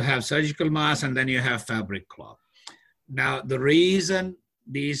you have surgical mask, and then you have fabric cloth. Now, the reason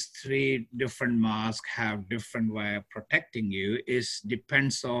these three different masks have different way of protecting you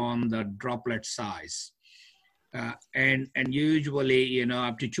depends on the droplet size. And usually, you know,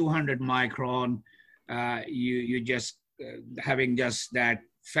 up to 200 micron, you just having just that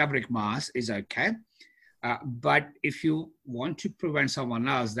fabric mask is okay. But if you want to prevent someone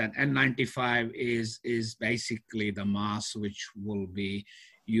else, then N95 is basically the mask which will be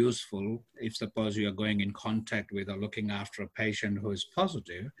useful if suppose you are going in contact with or looking after a patient who is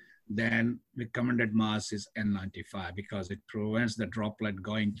positive. Then recommended mask is N95 because it prevents the droplet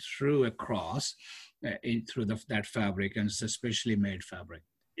going through across through that fabric, and it's a specially made fabric.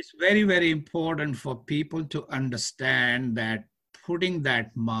 It's very, very important for people to understand that putting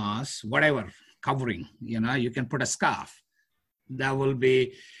that mask, whatever covering, you know, you can put a scarf, that will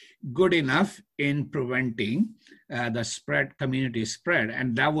be good enough in preventing the spread, community spread.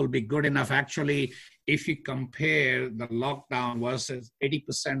 And that will be good enough actually if you compare the lockdown versus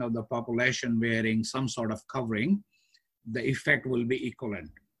 80% of the population wearing some sort of covering, the effect will be equivalent.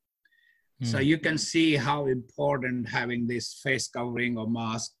 So you can see how important having this face covering or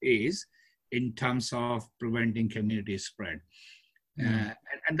mask is in terms of preventing community spread. And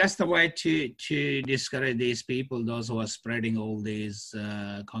that's the way to discourage these people, those who are spreading all these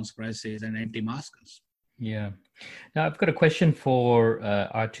conspiracies and anti-maskers. Yeah. Now I've got a question for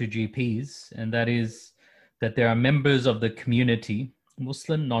our two GPs, and that is that there are members of the community,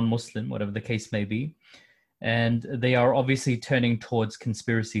 Muslim, non-Muslim, whatever the case may be, and they are obviously turning towards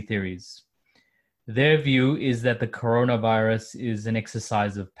conspiracy theories. Their view is that the coronavirus is an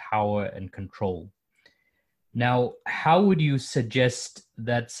exercise of power and control. Now, how would you suggest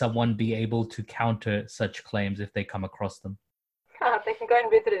that someone be able to counter such claims if they come across them? They can go and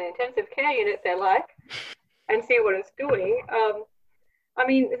visit an intensive care unit if they like and see what it's doing. I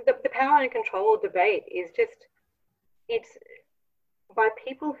mean, the power and control debate is just, it's by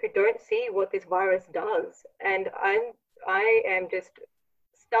people who don't see what this virus does. And I am just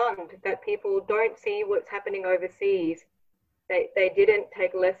stunned that people don't see what's happening overseas. They didn't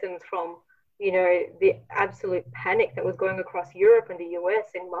take lessons from, you know, the absolute panic that was going across Europe and the US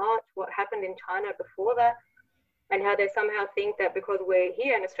in March, what happened in China before that, and how they somehow think that because we're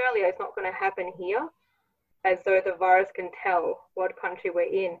here in Australia, it's not going to happen here, as though the virus can tell what country we're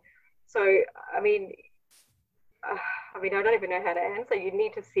in. So, I mean, I don't even know how to answer. You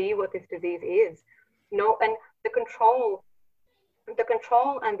need to see what this disease is. No, and the control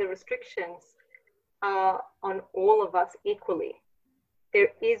and the restrictions are on all of us equally. There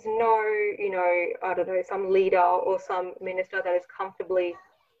is no, you know, I don't know, some leader or some minister that is comfortably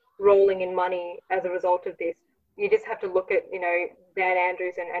rolling in money as a result of this. You just have to look at, you know, Dan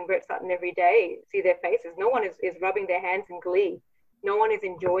Andrews and Brett Sutton every day, see their faces. No one is rubbing their hands in glee. No one is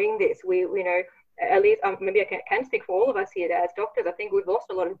enjoying this. We you know, at least maybe I can speak for all of us here as doctors. I think we've lost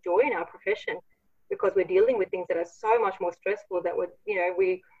a lot of joy in our profession because we're dealing with things that are so much more stressful that would, you know,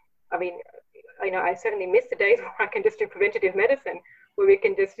 I certainly miss the days where I can just do preventative medicine, where we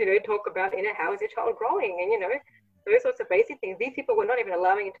can just, you know, talk about, you know, how is your child growing, and, you know, those sorts of basic things. These people were not even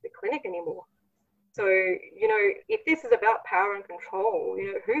allowing into the clinic anymore. So, you know, if this is about power and control,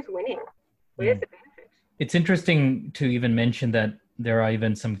 you know, who's winning? Where's the benefit? It's interesting to even mention that there are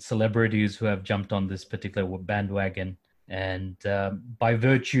even some celebrities who have jumped on this particular bandwagon. And by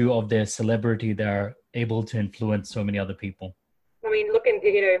virtue of their celebrity, they're able to influence so many other people. I mean, look, and,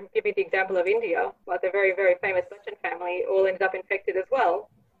 you know, give me the example of India, like the very, very famous Bachchan family all ended up infected as well,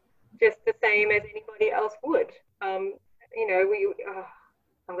 just the same as anybody else would. You know,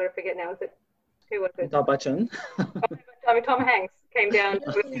 I'm going to forget now, who was it? Amitabh Bachchan. I mean, Tom Hanks came down.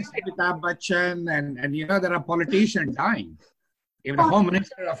 Amitabh Bachchan, and you know, there are politicians dying. Even the Home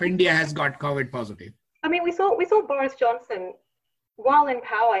Minister of India has got COVID positive. I mean, we saw Boris Johnson, while in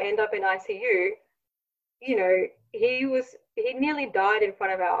power, end up in ICU. You know, he nearly died in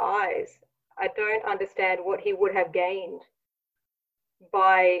front of our eyes. I don't understand what he would have gained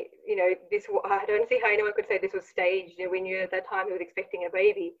by, you know, this. I don't see how anyone could say this was staged. You know, we knew at that time he was expecting a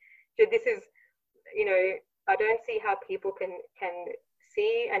baby. So this is, you know, I don't see how people can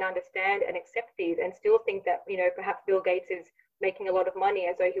see and understand and accept these and still think that, you know, perhaps Bill Gates is making a lot of money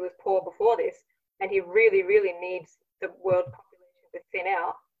as though he was poor before this, and he really, really needs the world population to thin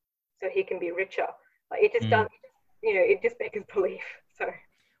out so he can be richer. Like, it just doesn't, you know, it just beggars belief. So.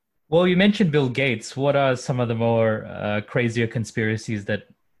 Well, you mentioned Bill Gates. What are some of the more crazier conspiracies that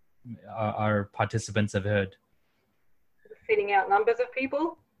our participants have heard? Thinning out numbers of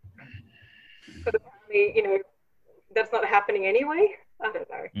people. Because apparently, you know, that's not happening anyway. I don't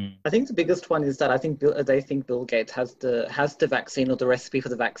know. I think the biggest one is that they think Bill Gates has the vaccine or the recipe for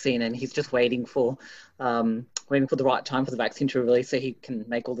the vaccine, and he's just waiting for waiting for the right time for the vaccine to release so he can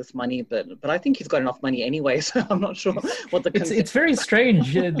make all this money. But I think he's got enough money anyway, so I'm not sure what the... It's very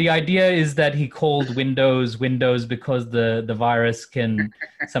strange. The idea is that he called Windows because the virus can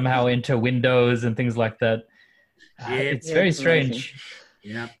somehow enter Windows and things like that. It's very strange.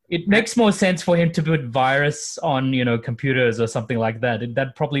 Yeah, it makes more sense for him to put virus on, computers or something like that.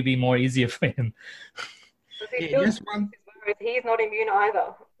 That'd probably be more easier for him. He's not immune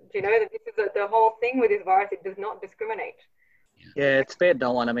either. Do you know that this is the whole thing with this virus? It does not discriminate. Yeah, it's spared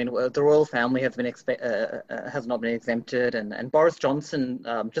no one. I mean, the royal family has not been exempted, and Boris Johnson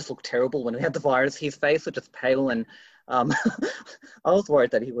just looked terrible when he had the virus. His face was just pale, and I was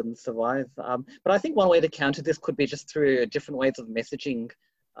worried that he wouldn't survive. But I think one way to counter this could be just through different ways of messaging.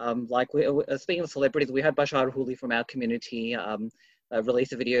 Speaking of celebrities, we had Bashar Houli from our community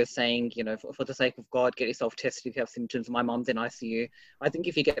release a video saying, for the sake of God, get yourself tested if you have symptoms. My mum's in ICU. I think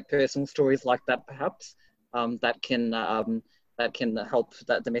if you get personal stories like that, perhaps that can help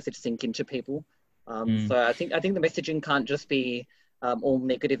the message sink into people. So I think the messaging can't just be all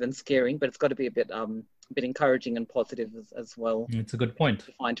negative and scaring, but it's got to be a bit encouraging and positive as well. It's a good point.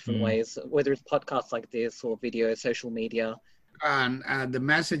 To find different ways, whether it's podcasts like this or video, social media. And the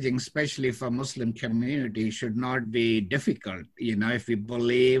messaging, especially for Muslim community, should not be difficult. If we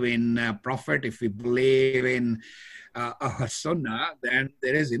believe in Prophet, if we believe in Sunnah, then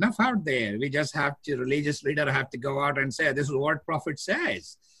there is enough out there. We just have to, religious leader have to go out and say, this is what Prophet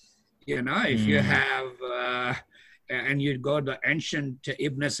says. If you have, and you go to ancient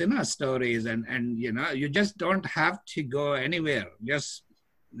Ibn Sina stories, and you just don't have to go anywhere. Just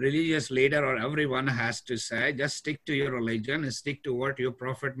religious leader or everyone has to say, just stick to your religion and stick to what your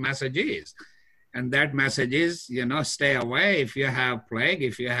Prophet message is. And that message is, stay away. If you have plague,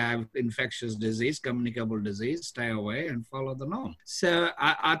 if you have infectious disease, communicable disease, stay away and follow the norm. So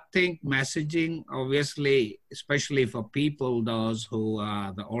I think messaging, obviously, especially for people, those who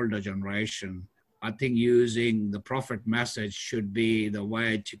are the older generation, I think using the Prophet message should be the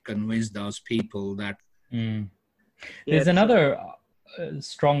way to convince those people that... There's another...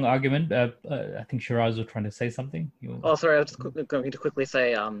 strong argument. I think Shiraz was trying to say something. Oh, sorry. I was just going to quickly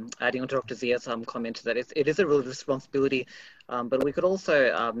say, adding on to Dr. Zia's comment, that it is a real responsibility, but we could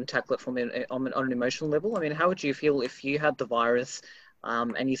also tackle it on an emotional level. I mean, how would you feel if you had the virus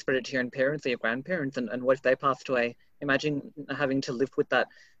and you spread it to your own parents or your grandparents, and what if they passed away? Imagine having to live with that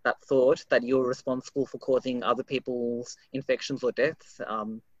thought that you're responsible for causing other people's infections or deaths.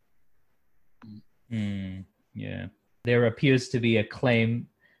 Yeah. There appears to be a claim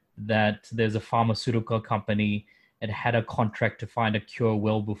that there's a pharmaceutical company that had a contract to find a cure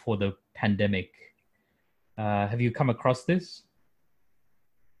well before the pandemic. Have you come across this?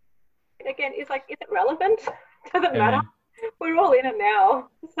 Again, it's like, is it relevant? Doesn't matter. We're all in it now.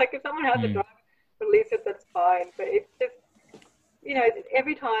 It's like if someone has a drug, release it, that's fine. But it's just,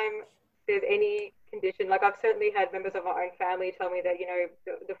 every time there's any condition, like I've certainly had members of my own family tell me that,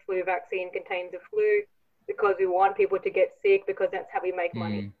 the flu vaccine contains the flu, because we want people to get sick, because that's how we make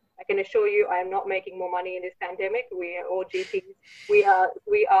money. I can assure you, I am not making more money in this pandemic. We are all GPs. There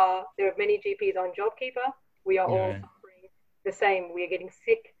are many GPs on JobKeeper. We are all suffering the same. We are getting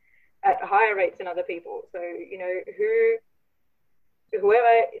sick at higher rates than other people. So,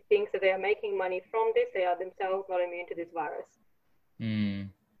 whoever thinks that they are making money from this, they are themselves not immune to this virus.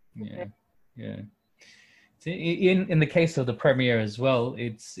 Yeah. In the case of the Premier as well,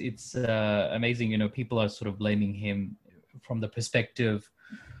 it's amazing. People are sort of blaming him from the perspective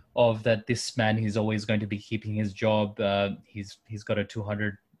of that this man, he's always going to be keeping his job. He's got a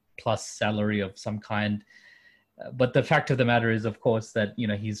 200 plus salary of some kind. But the fact of the matter is, of course, that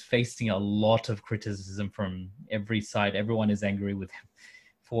he's facing a lot of criticism from every side. Everyone is angry with him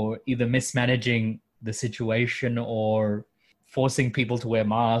for either mismanaging the situation or forcing people to wear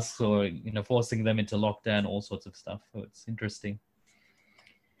masks, or forcing them into lockdown, all sorts of stuff. So it's interesting.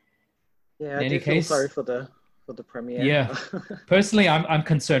 Yeah, I do feel sorry for the Premier. Yeah, personally, I'm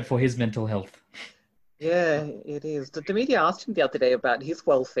concerned for his mental health. Yeah, it is. The media asked him the other day about his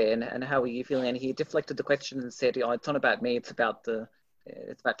welfare and how are you feeling, and he deflected the question and said, "It's not about me. It's about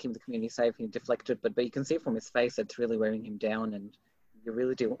keeping the community safe." He deflected, but you can see from his face it's really wearing him down, and you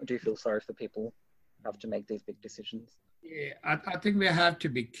really do feel sorry for people who have to make these big decisions. Yeah, I think we have to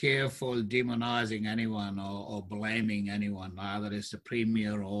be careful demonizing anyone or blaming anyone, either it's the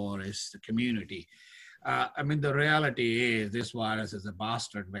Premier or it's the community. The reality is this virus is a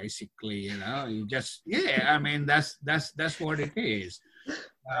bastard, basically. That's what it is.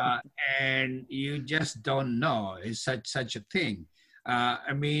 And you just don't know. It's such a thing.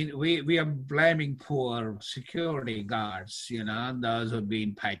 I mean, we are blaming poor security guards, those who've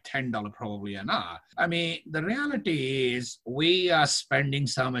been paid $10 probably an hour. I mean, the reality is we are spending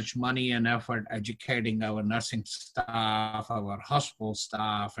so much money and effort educating our nursing staff, our hospital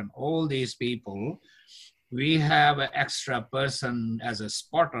staff, and all these people. We have an extra person as a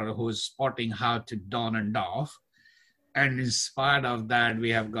spotter who is spotting how to don and doff. And in spite of that, we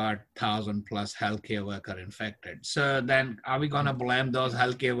have got 1,000+ healthcare worker infected. So then are we going to blame those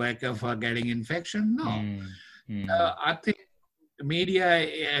healthcare workers for getting infection? No. I think media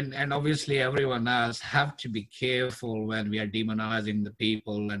and obviously everyone else have to be careful when we are demonizing the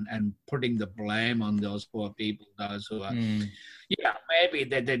people and putting the blame on those poor people, those who are, yeah, maybe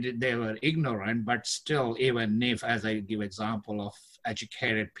they were ignorant, but still, even if, as I give example of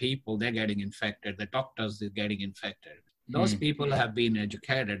educated people, they're getting infected, the doctors are getting infected. Those people have been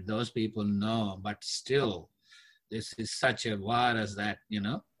educated, those people know, but still, this is such a virus that, you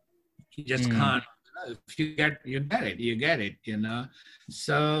just can't. If you get it,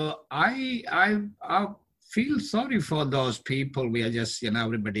 So I feel sorry for those people. We are just,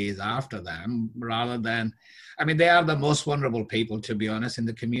 everybody is after them rather than, I mean, they are the most vulnerable people, to be honest, in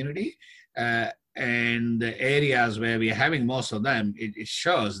the community. And the areas where we're having most of them, it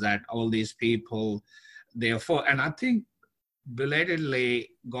shows that all these people, therefore, and I think belatedly,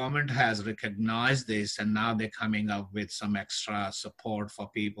 government has recognized this, and now they're coming up with some extra support for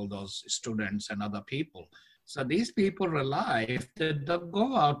people, those students and other people. So these people rely, if they don't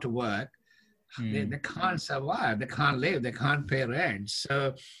go out to work, they can't survive, they can't live, they can't pay rent.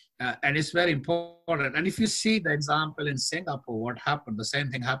 So, and it's very important. And if you see the example in Singapore, what happened, the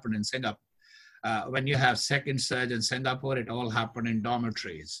same thing happened in Singapore. When you have second surge in Singapore, it all happened in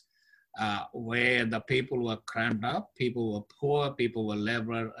dormitories. Where the people were cramped up, people were poor, people were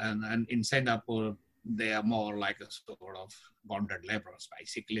laborer, and in Singapore, they are more like a sort of bonded laborers,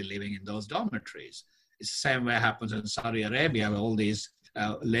 basically living in those dormitories. It's the same way happens in Saudi Arabia, where all these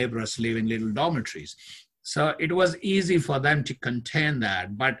laborers live in little dormitories. So it was easy for them to contain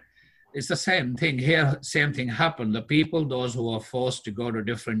that, but it's the same thing here. Same thing happened. The people, those who are forced to go to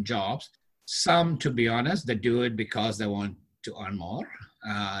different jobs, some, to be honest, they do it because they want to earn more.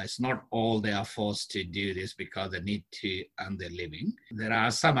 It's not all they are forced to do this because they need to earn their living. There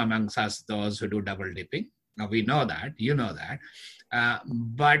are some amongst us, those who do double dipping. Now we know that, you know that,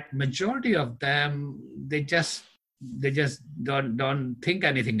 but majority of them, they just don't think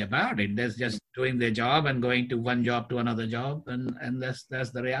anything about it. They're just doing their job and going to one job to another job, and that's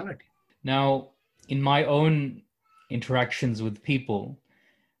the reality. Now, in my own interactions with people,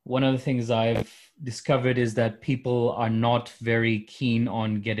 one of the things I've discovered is that people are not very keen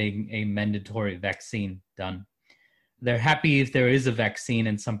on getting a mandatory vaccine done. They're happy if there is a vaccine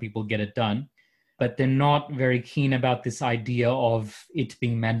and some people get it done, but they're not very keen about this idea of it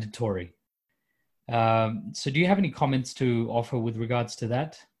being mandatory. So do you have any comments to offer with regards to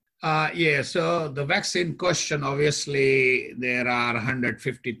that? Yeah, so the vaccine question, obviously, there are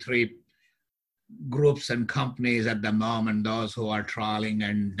 153 groups and companies at the moment, those who are trialing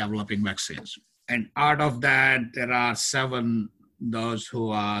and developing vaccines. And out of that, there are 7, those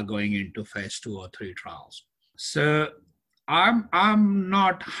who are going into phase 2 or 3 trials. So I'm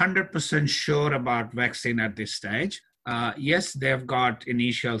not 100% sure about vaccine at this stage. Yes, they've got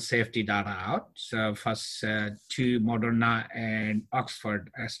initial safety data out. So first 2, Moderna and Oxford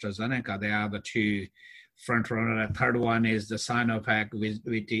AstraZeneca, they are the 2 front runner. A third one is the Sinovac,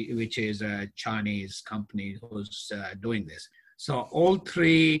 which is a Chinese company who's doing this. So all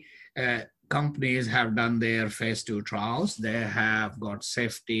 3 companies have done their phase 2 trials. They have got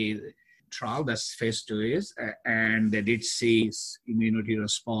safety trial, that's phase 2 is, and they did see immunity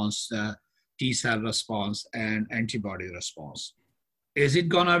response, T-cell response, and antibody response. Is it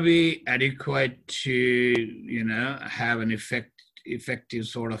gonna be adequate to, have an effective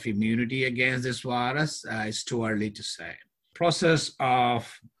sort of immunity against this virus? It's too early to say. Process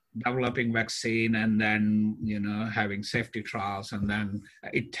of developing vaccine and then, having safety trials, and then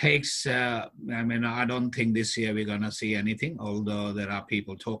it takes, I don't think this year we're going to see anything, although there are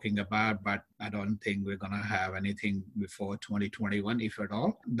people talking about, but I don't think we're going to have anything before 2021, if at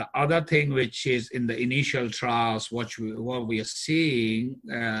all. The other thing, which is in the initial trials, what we are seeing,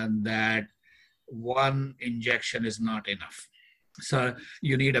 that one injection is not enough. So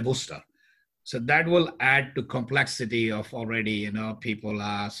you need a booster. So that will add to complexity of already, people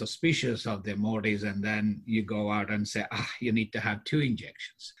are suspicious of their motives, and then you go out and say, you need to have 2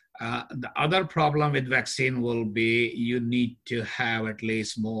 injections. The other problem with vaccine will be you need to have at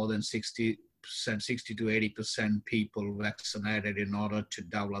least more than 60 60 to 80% people vaccinated in order to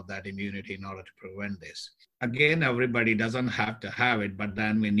develop that immunity, in order to prevent this. Again, everybody doesn't have to have it, but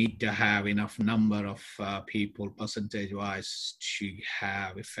then we need to have enough number of people, percentage-wise, to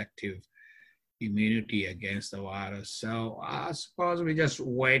have effective immunity against the virus. So I suppose we just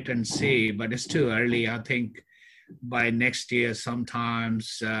wait and see, but it's too early. I think by next year,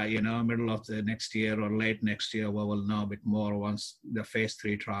 sometimes, middle of the next year or late next year, we will know a bit more once the phase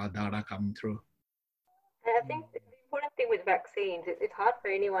 3 trial data come through. And I think the important thing with vaccines, it's hard for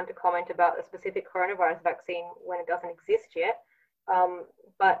anyone to comment about a specific coronavirus vaccine when it doesn't exist yet.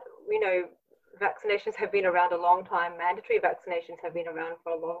 But, vaccinations have been around a long time. Mandatory vaccinations have been around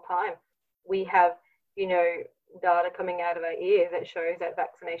for a long time. We have, data coming out of our ears that shows that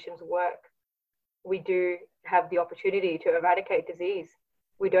vaccinations work. We do have the opportunity to eradicate disease.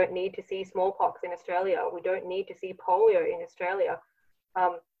 We don't need to see smallpox in Australia. We don't need to see polio in Australia.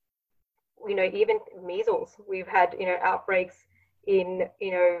 Even measles. We've had, outbreaks in,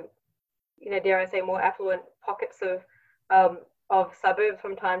 dare I say, more affluent pockets of suburbs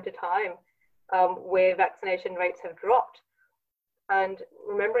from time to time, where vaccination rates have dropped. And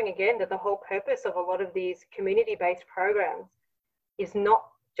remembering again that the whole purpose of a lot of these community-based programs is not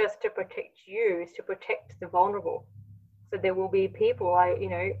just to protect you, is to protect the vulnerable. So there will be people,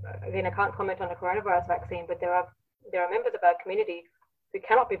 again, I can't comment on a coronavirus vaccine, but there are members of our community who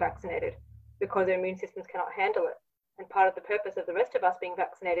cannot be vaccinated because their immune systems cannot handle it. And part of the purpose of the rest of us being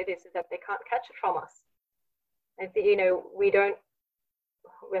vaccinated is that they can't catch it from us. And,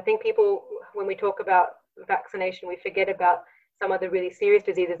 I think people, when we talk about vaccination, we forget about some of the really serious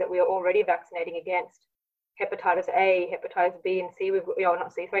diseases that we are already vaccinating against. Hepatitis A, hepatitis B and C,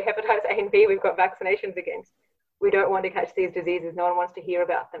 hepatitis A and B, we've got vaccinations against. We don't want to catch these diseases. No one wants to hear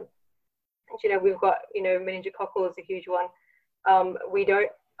about them. And, we've got, meningococcal is a huge one.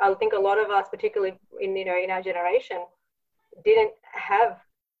 I think a lot of us, particularly in our generation, didn't have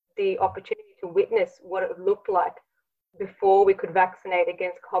the opportunity to witness what it looked like before we could vaccinate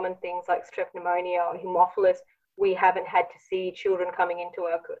against common things like strep pneumonia or Haemophilus. We haven't had to see children coming into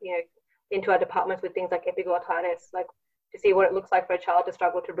our departments with things like epiglottitis, like to see what it looks like for a child to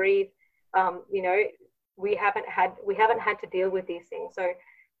struggle to breathe. We haven't had to deal with these things. So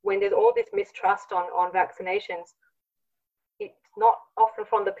when there's all this mistrust on vaccinations, it's not often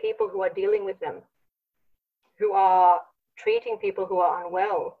from the people who are dealing with them, who are treating people who are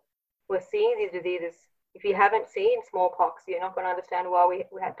unwell, who are seeing these diseases. If you haven't seen smallpox, you're not going to understand why we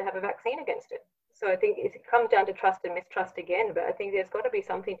had to have a vaccine against it. So I think it comes down to trust and mistrust again, but I think there's got to be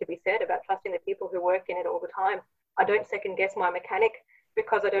something to be said about trusting the people who work in it all the time. I don't second guess my mechanic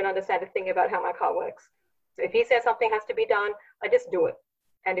because I don't understand a thing about how my car works. So if he says something has to be done, I just do it.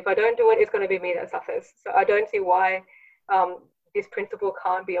 And if I don't do it, it's going to be me that suffers. So I don't see why this principle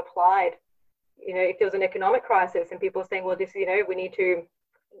can't be applied. If there was an economic crisis and people are saying, well, this, we need to,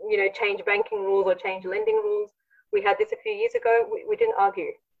 change banking rules or change lending rules. We had this a few years ago. We didn't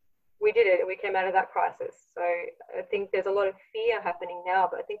argue. We did it and we came out of that crisis. So I think there's a lot of fear happening now,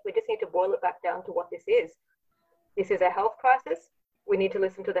 but I think we just need to boil it back down to what this is. This is a health crisis. We need to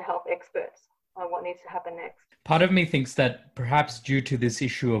listen to the health experts on what needs to happen next. Part of me thinks that perhaps due to this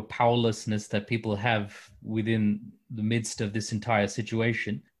issue of powerlessness that people have within the midst of this entire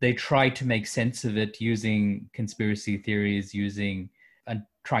situation, they try to make sense of it using conspiracy theories, and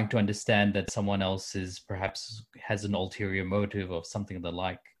trying to understand that someone else perhaps has an ulterior motive or something of the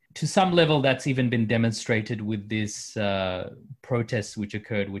like. To some level, that's even been demonstrated with this protest which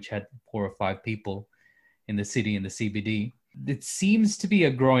occurred, which had 4 or 5 people in the city, in the CBD. It seems to be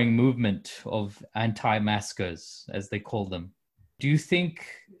a growing movement of anti-maskers, as they call them. Do you think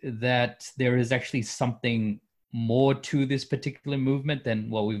that there is actually something more to this particular movement than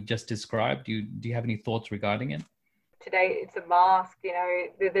what we've just described? Do you have any thoughts regarding it? Today, it's a mask.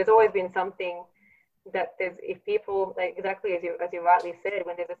 There's always been something that if people, like exactly as you rightly said,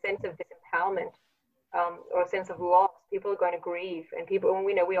 when there's a sense of disempowerment or a sense of loss, people are going to grieve. And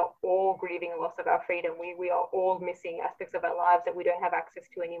we know we are all grieving a loss of our freedom. We are all missing aspects of our lives that we don't have access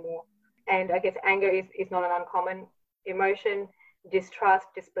to anymore. And I guess anger is not an uncommon emotion. Distrust,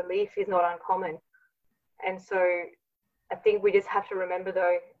 disbelief is not uncommon. And so I think we just have to remember,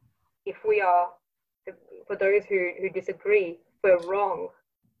 though, for those who disagree, we're wrong.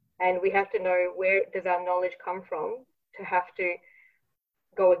 And we have to know, where does our knowledge come from to have to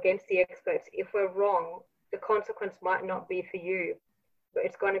go against the experts? If we're wrong, the consequence might not be for you, but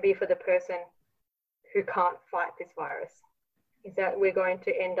it's going to be for the person who can't fight this virus. Is that we're going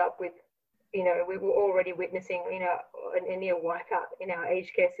to end up with, we were already witnessing, a near wipeout in our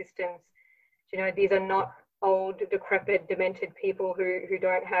aged care systems. These are not old, decrepit, demented people who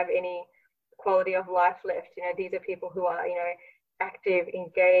don't have any quality of life left. You know, these are people who are, you know, active,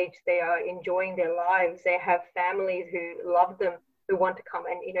 engaged, they are enjoying their lives, they have families who love them, who want to come,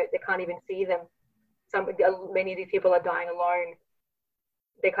 and, you know, they can't even see them. Many of these people are dying alone.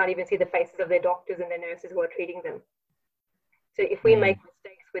 They can't even see the faces of their doctors and their nurses who are treating them. So if we make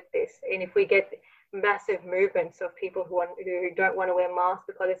mistakes with this, and if we get massive movements of people who don't want to wear masks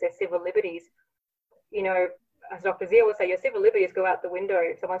because it's their civil liberties, you know, as Dr. Zia will say, your civil liberties go out the window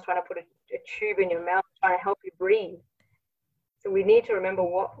if someone's trying to put a tube in your mouth, trying to help you breathe. So we need to remember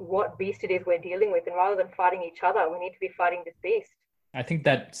what beast it is we're dealing with, and rather than fighting each other, we need to be fighting this beast. I think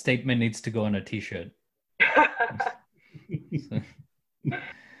that statement needs to go on a t-shirt.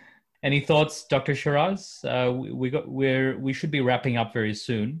 Any thoughts, Dr. Shiraz? We should be wrapping up very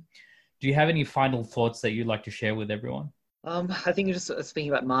soon. Do you have any final thoughts that you'd like to share with everyone? I think just speaking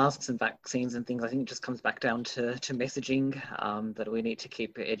about masks and vaccines and things, I think it just comes back down to messaging, that we need to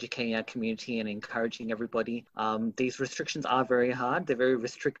keep educating our community and encouraging everybody. These restrictions are very hard. They're very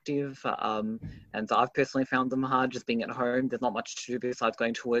restrictive. And so I've personally found them hard just being at home. There's not much to do besides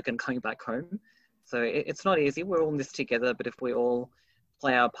going to work and coming back home. So it's not easy. We're all in this together, but if we all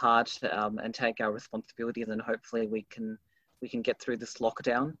play our part and take our responsibility, then hopefully we can get through this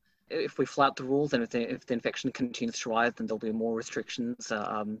lockdown. If we flout the rules and if the infection continues to rise, then there'll be more restrictions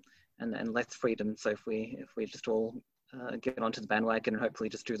and less freedom. So if we just all get onto the bandwagon and hopefully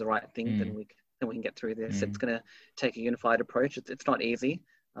just do the right thing, then we can get through this. It's going to take a unified approach. It's not easy,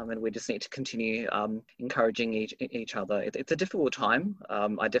 and we just need to continue encouraging each other. It's a difficult time.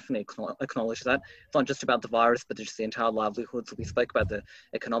 I definitely acknowledge that. It's not just about the virus, but just the entire livelihoods. We spoke about the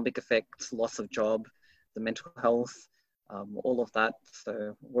economic effects, loss of job, the mental health. All of that.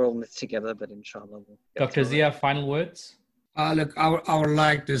 So we're all in this together, but inshallah. We'll Dr. Zia, final words? Look, I would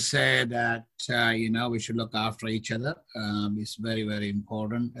like to say that, we should look after each other. It's very, very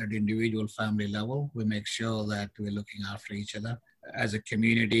important at individual family level. We make sure that we're looking after each other. As a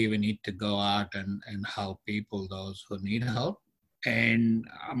community, we need to go out and help people, those who need help. And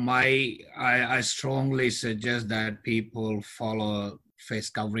I strongly suggest that people follow face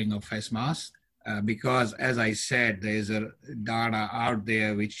covering or face mask. Because, as I said, there's a data out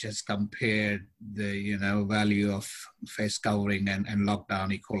there which has compared the value of face covering and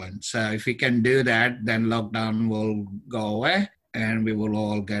lockdown equivalent. So if we can do that, then lockdown will go away and we will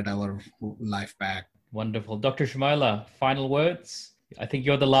all get our life back. Wonderful. Dr. Shumaila, final words? I think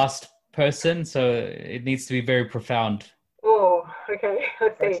you're the last person, so it needs to be very profound. Oh, okay.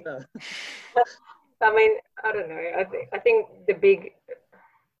 Let's see. I mean, I don't know. I think the big...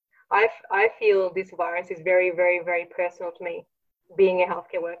 I feel this virus is very, very, very personal to me, being a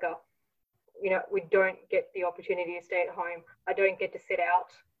healthcare worker. You know, we don't get the opportunity to stay at home. I don't get to sit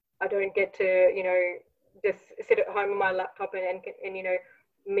out. I don't get to, just sit at home on my laptop and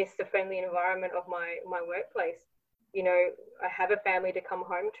miss the friendly environment of my workplace. I have a family to come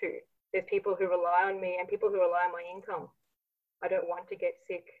home to. There's people who rely on me and people who rely on my income. I don't want to get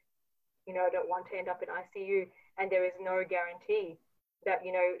sick. I don't want to end up in ICU, and there is no guarantee that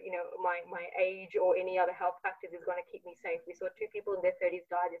my age or any other health factors is going to keep me safe. We saw 2 people in their 30s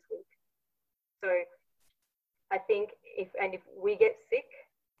die this week. So I think if we get sick,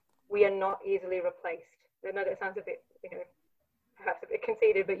 we are not easily replaced. I know that sounds a bit, perhaps a bit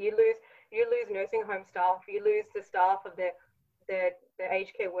conceited, but you lose nursing home staff, you lose the staff of the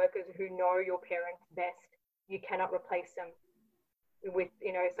aged care workers who know your parents best. You cannot replace them with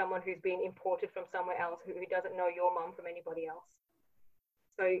someone who's been imported from somewhere else who doesn't know your mum from anybody else.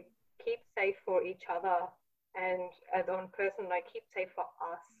 So keep safe for each other, and as on a personal note, keep safe for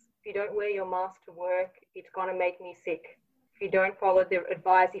us. If you don't wear your mask to work, it's going to make me sick. If you don't follow the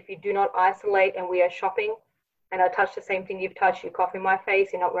advice, if you do not isolate and we are shopping and I touch the same thing you've touched, you cough in my face,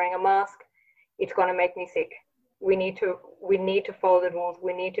 you're not wearing a mask, it's going to make me sick. We need to follow the rules.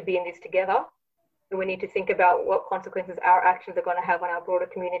 We need to be in this together, and we need to think about what consequences our actions are going to have on our broader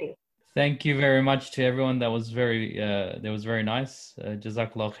community. Thank you very much to everyone. That was very nice.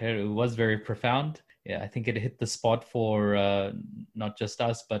 Jazakallah khair. It was very profound. Yeah, I think it hit the spot for not just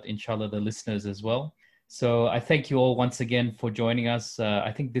us, but inshallah the listeners as well. So I thank you all once again for joining us.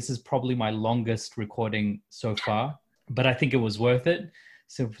 I think this is probably my longest recording so far, but I think it was worth it.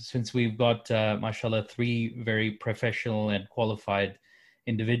 So since we've got, mashallah, 3 very professional and qualified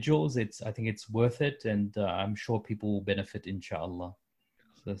individuals, I think it's worth it, and I'm sure people will benefit, inshallah.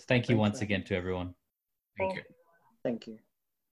 So thank you once again to everyone. Thank you. Thank you.